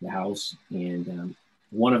the house. And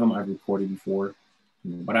one of them I've recorded before,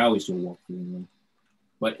 you know, but I always do a walkthrough anyway.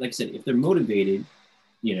 But like I said, if they're motivated,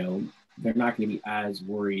 you know, they're not going to be as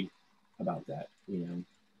worried about that. You know,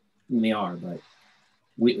 I mean, they are, but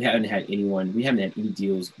we haven't had any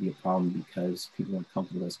deals be a problem because people aren't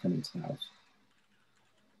comfortable with us coming to the house.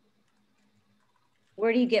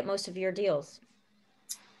 Where do you get most of your deals?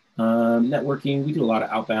 Networking. We do a lot of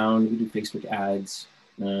outbound. We do Facebook ads,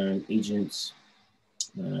 agents.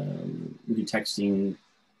 We do texting,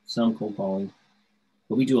 some cold calling,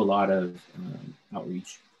 but we do a lot of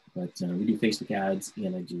outreach. But we do Facebook ads,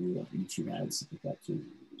 and I do YouTube ads like that too.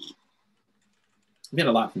 We've had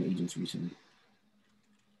a lot from agents recently.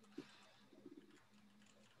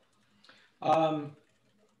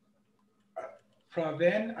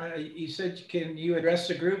 Pravin, you said, can you address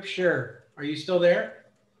the group? Sure. Are you still there?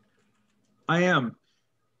 I am.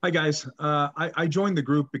 Hi, guys. I joined the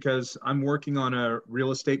group because I'm working on a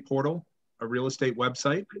real estate portal, a real estate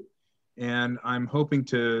website, and I'm hoping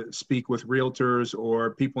to speak with realtors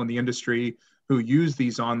or people in the industry who use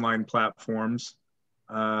these online platforms.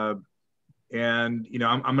 And, you know,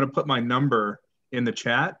 I'm going to put my number in the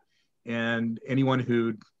chat, and anyone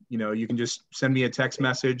who, you know, you can just send me a text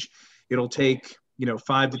message. It'll take, you know,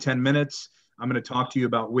 5 to 10 minutes. I'm going to talk to you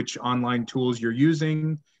about which online tools you're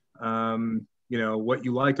using, you know, what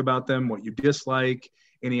you like about them, what you dislike,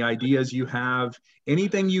 any ideas you have,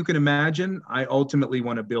 anything you can imagine. I ultimately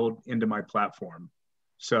want to build into my platform.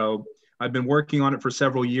 So I've been working on it for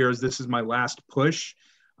several years. This is my last push.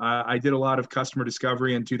 I did a lot of customer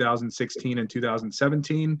discovery in 2016 and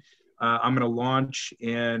 2017. I'm going to launch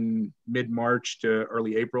in mid-March to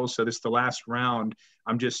early April. So this is the last round.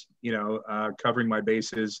 I'm just, you know, covering my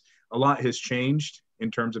bases. A lot has changed in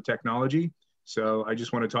terms of technology. So I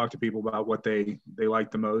just want to talk to people about what they like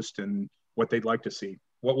the most and what they'd like to see.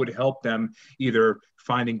 What would help them either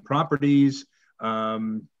finding properties,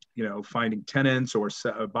 you know, finding tenants or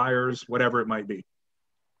buyers, whatever it might be.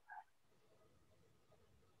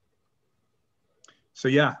 So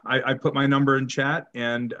yeah, I put my number in chat,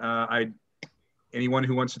 and anyone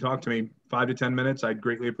who wants to talk to me, 5 to 10 minutes, I'd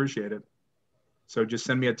greatly appreciate it. So just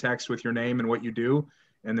send me a text with your name and what you do,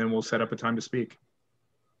 and then we'll set up a time to speak.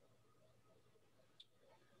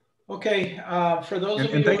 Okay, for those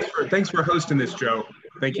of you, thanks for hosting this, Joe.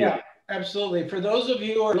 Thank you. Yeah, absolutely. For those of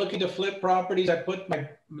you who are looking to flip properties, I put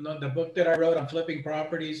the book that I wrote on flipping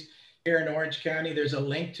properties here in Orange County. There's a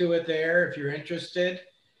link to it there if you're interested.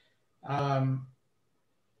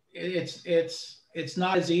 It's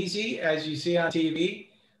not as easy as you see on TV.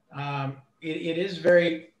 It is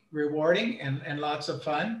very rewarding and lots of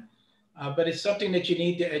fun, but it's something that you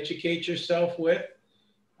need to educate yourself with,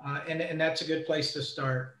 and that's a good place to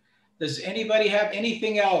start. Does anybody have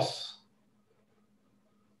anything else?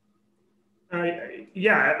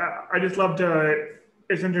 Yeah, I just love to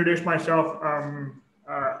introduce myself.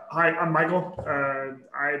 Hi, I'm Michael.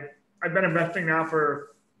 I've been investing now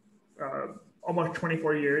for almost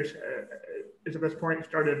 24 years. At this point,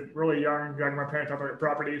 started really young, dragging my parents out to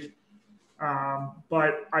properties.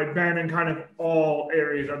 But I've been in kind of all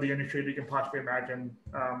areas of the industry that you can possibly imagine.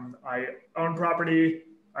 I own property,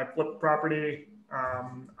 I flip property.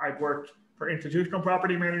 I've worked for institutional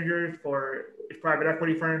property managers, for private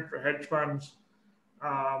equity firms, for hedge funds.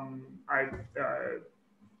 I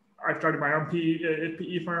started my own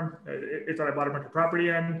PE firm. It's that I bought a bunch of property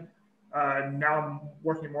in. Now I'm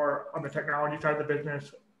working more on the technology side of the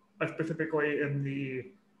business, specifically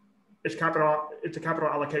in it's a capital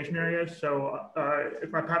allocation area. So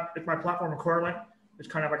it's my platform Correlate. It's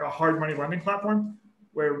kind of like a hard money lending platform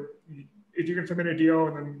where if you can submit a deal,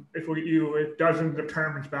 and then it will get you dozens of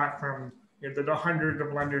terms back from the hundreds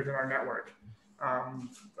of lenders in our network.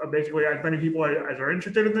 Basically, as many people as are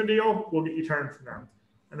interested in the deal, we'll get you terms from them.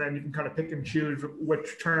 And then you can kind of pick and choose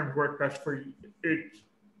which terms work best for you.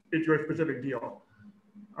 It's your specific deal.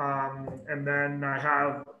 And then I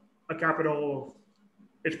have a capital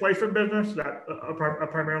placement business that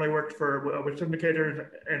primarily works with syndicators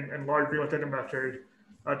and large real estate investors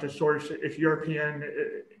to source its European,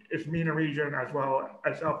 its MENA region, as well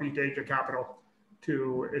as Southeast Asia capital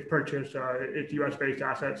to purchase its US-based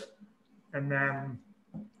assets. And then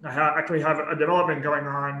I actually have a development going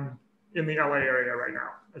on in the LA area right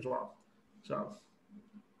now as well. So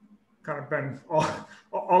kind of been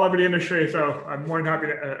all over the industry. So I'm more than happy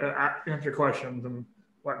to answer questions and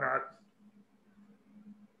whatnot.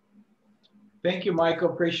 Thank you,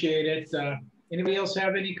 Michael. Appreciate it. Anybody else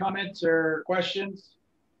have any comments or questions?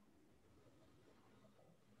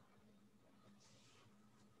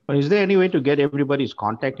 Is there any way to get everybody's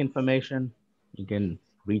contact information? You can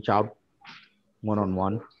reach out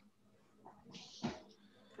one-on-one.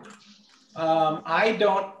 I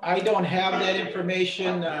don't have that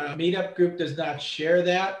information. Meetup group does not share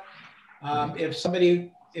that. If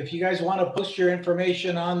somebody if you guys want to post your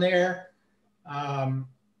information on there,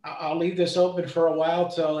 I'll leave this open for a while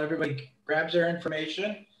till everybody grabs their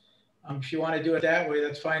information. If you want to do it that way,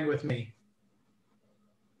 that's fine with me.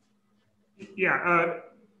 Yeah,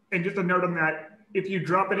 and just a note on that, if you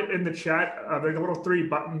drop it in the chat, there's a little 3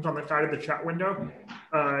 buttons on the side of the chat window.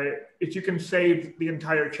 If you can save the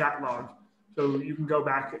entire chat log, so you can go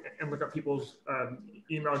back and look at people's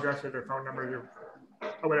email addresses or phone numbers or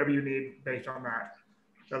whatever you need based on that.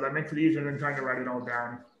 So that makes it easier than trying to write it all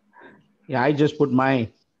down. Yeah, I just put my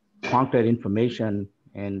contact information,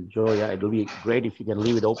 and Joe, yeah, it'll be great if you can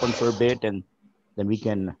leave it open for a bit, and then we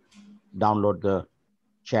can download the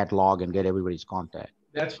chat log and get everybody's contact.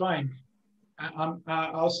 That's fine.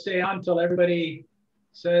 I'll stay on till everybody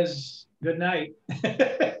says good night.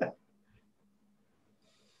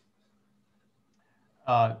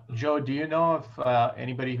 Joe, do you know if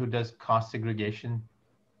anybody who does cost segregation?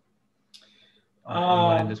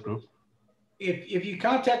 Anyone in this group? If you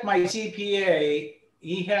contact my CPA,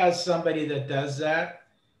 he has somebody that does that.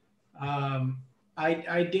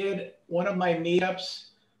 I did, one of my meetups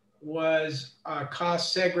was a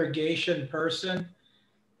cost segregation person.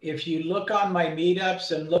 If you look on my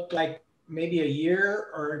meetups and look like maybe a year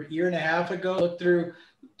or a year and a half ago, look through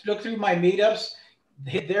my meetups,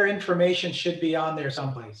 their information should be on there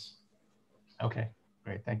someplace. Okay,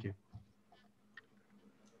 great, thank you.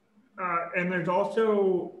 And there's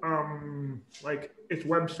also like it's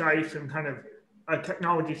websites and kind of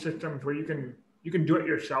technology systems where you can do it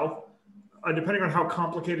yourself. Depending on how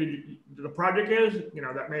complicated the project is, you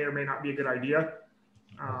know, that may or may not be a good idea.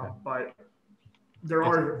 But there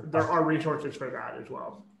are resources for that as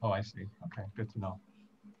well. Oh, I see. Okay, good to know.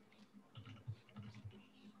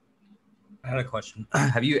 I had a question.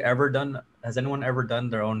 Has anyone ever done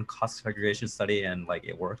their own cost segregation study and like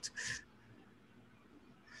it worked?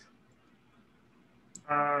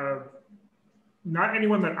 Not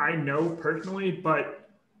anyone that I know personally, but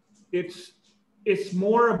it's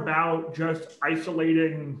more about just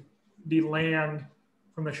isolating the land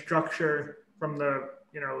from the structure, from the,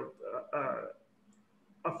 you know,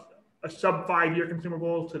 a sub 5-year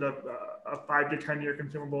consumable to the a 5 to 10 year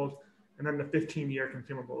consumables, and then the 15-year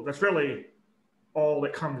consumables. That's really all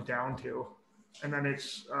it comes down to. And then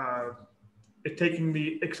it's taking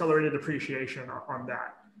the accelerated depreciation on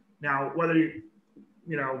that. Now, whether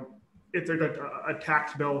you know, if there's a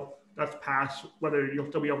tax bill that's passed, whether you'll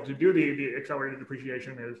still be able to do the accelerated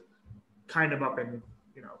depreciation is kind of up in,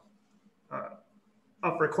 you know,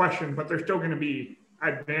 up for question, but there's still going to be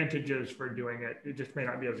advantages for doing it. It just may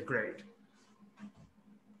not be as great.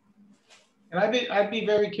 And I'd be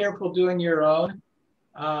very careful doing your own.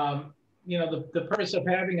 You know, the purpose of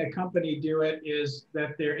having a company do it is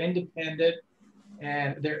that they're independent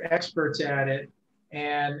and they're experts at it.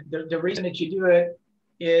 And the reason that you do it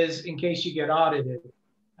is in case you get audited.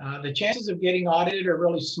 The chances of getting audited are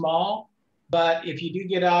really small, but if you do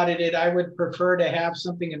get audited, I would prefer to have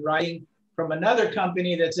something in writing from another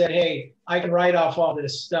company that said, hey, I can write off all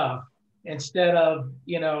this stuff, instead of,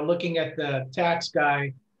 you know, looking at the tax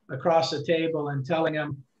guy across the table and telling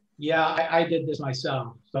him, yeah, I did this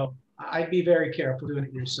myself. So I'd be very careful doing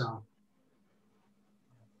it yourself.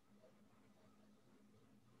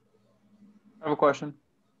 I have a question.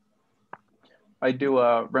 I do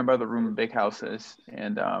rent by the room in big houses,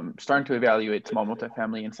 and starting to evaluate small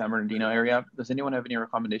multifamily in San Bernardino area. Does anyone have any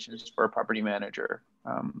recommendations for a property manager?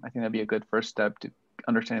 I think that'd be a good first step to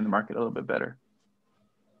understanding the market a little bit better.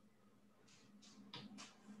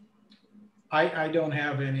 I don't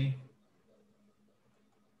have any.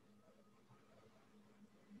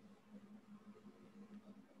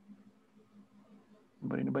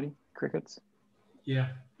 Anybody? Crickets? Yeah.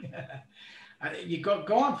 You go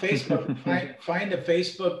on Facebook, find the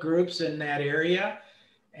Facebook groups in that area,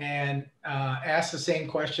 and ask the same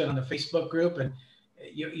question on the Facebook group, and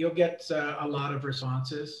you'll get a lot of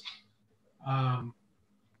responses. You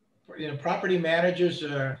know, property managers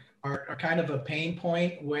are kind of a pain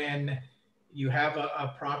point when you have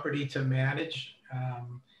a property to manage.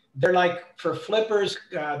 They're like, for flippers,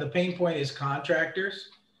 the pain point is contractors.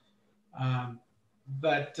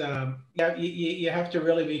 Yeah, you have to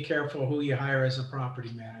really be careful who you hire as a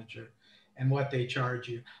property manager and what they charge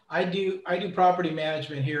you. I do property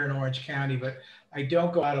management here in Orange County, but I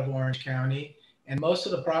don't go out of Orange County. And most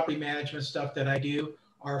of the property management stuff that I do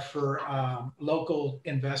are for local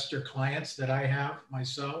investor clients that I have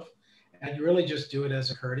myself. And I really just do it as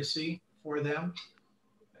a courtesy for them.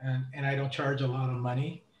 And I don't charge a lot of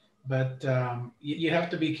money, but you have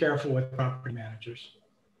to be careful with property managers.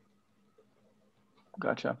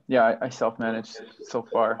 Gotcha. Yeah, I self-manage so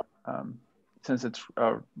far. since it's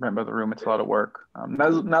rent by the room, it's a lot of work.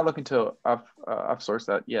 Not looking to outsource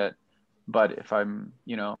that yet, but if I'm,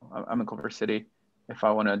 you know, I'm in Culver City, if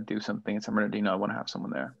I want to do something in San Bernardino, I want to have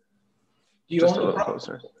someone there. Do you just own a little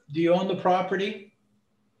closer. Do you own the property?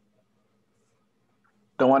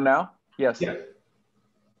 The one now? Yes. Yeah.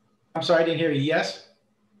 I'm sorry, I didn't hear you. Yes.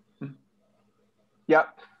 Yeah,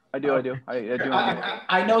 I do. I do. I do.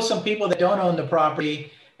 I know some people that don't own the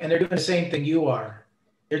property, and they're doing the same thing you are.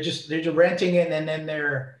 They're just renting it, and then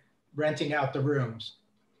they're renting out the rooms.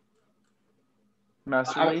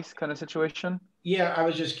 Master lease kind of situation. Yeah, I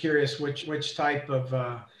was just curious which type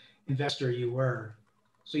of investor you were.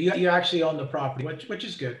 So you actually own the property, which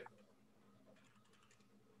is good.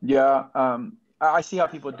 Yeah, I see how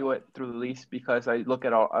people do it through the lease because I look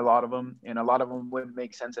at a lot of them, and a lot of them wouldn't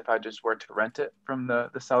make sense if I just were to rent it from the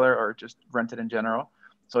seller or just rent it in general.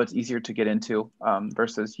 So it's easier to get into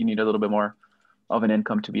versus you need a little bit more of an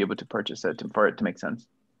income to be able to purchase it for it to make sense.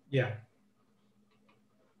 Yeah.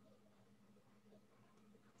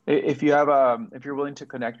 If you have if you're willing to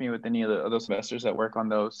connect me with any of those investors that work on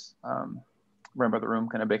those rent by the room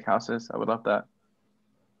kind of big houses, I would love that.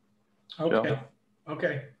 Okay. Joe?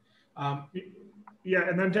 Okay. Yeah,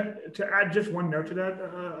 and then to add just one note to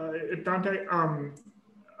that, Dante,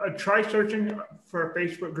 try searching for a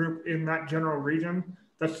Facebook group in that general region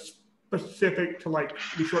that's specific to like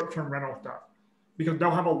the short-term rental stuff, because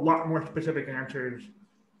they'll have a lot more specific answers,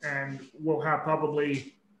 and we'll have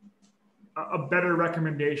probably a better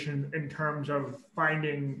recommendation in terms of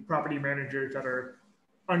finding property managers that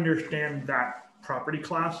understand that property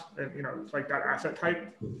class, and you know, it's like that asset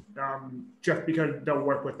type, just because they'll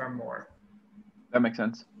work with them more. That makes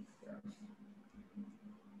sense.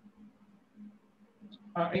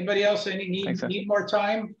 Anybody else need more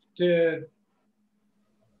time to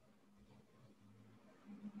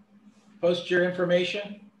post your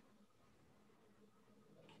information?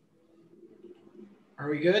 Are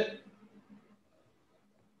we good?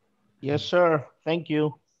 Yes, sir. Thank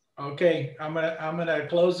you. Okay, I'm gonna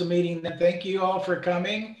close the meeting then. Thank you all for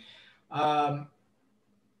coming.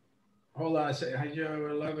 Hold on a second. Hi Joe,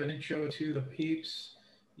 11 intro to the peeps.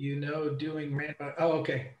 You know, doing oh,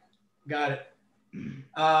 okay, got it.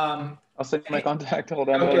 I'll send you my contact. Hold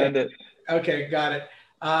on, okay. We'll end it. Okay, got it.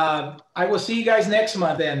 I will see you guys next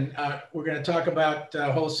month. Then we're going to talk about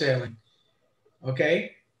wholesaling.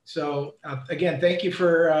 Okay, so again, thank you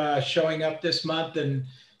for showing up this month and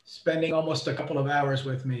spending almost a couple of hours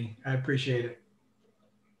with me. I appreciate it.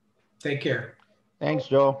 Take care. Thanks,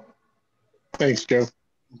 Joe. Thanks, Joe.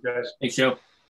 Thanks, Joe.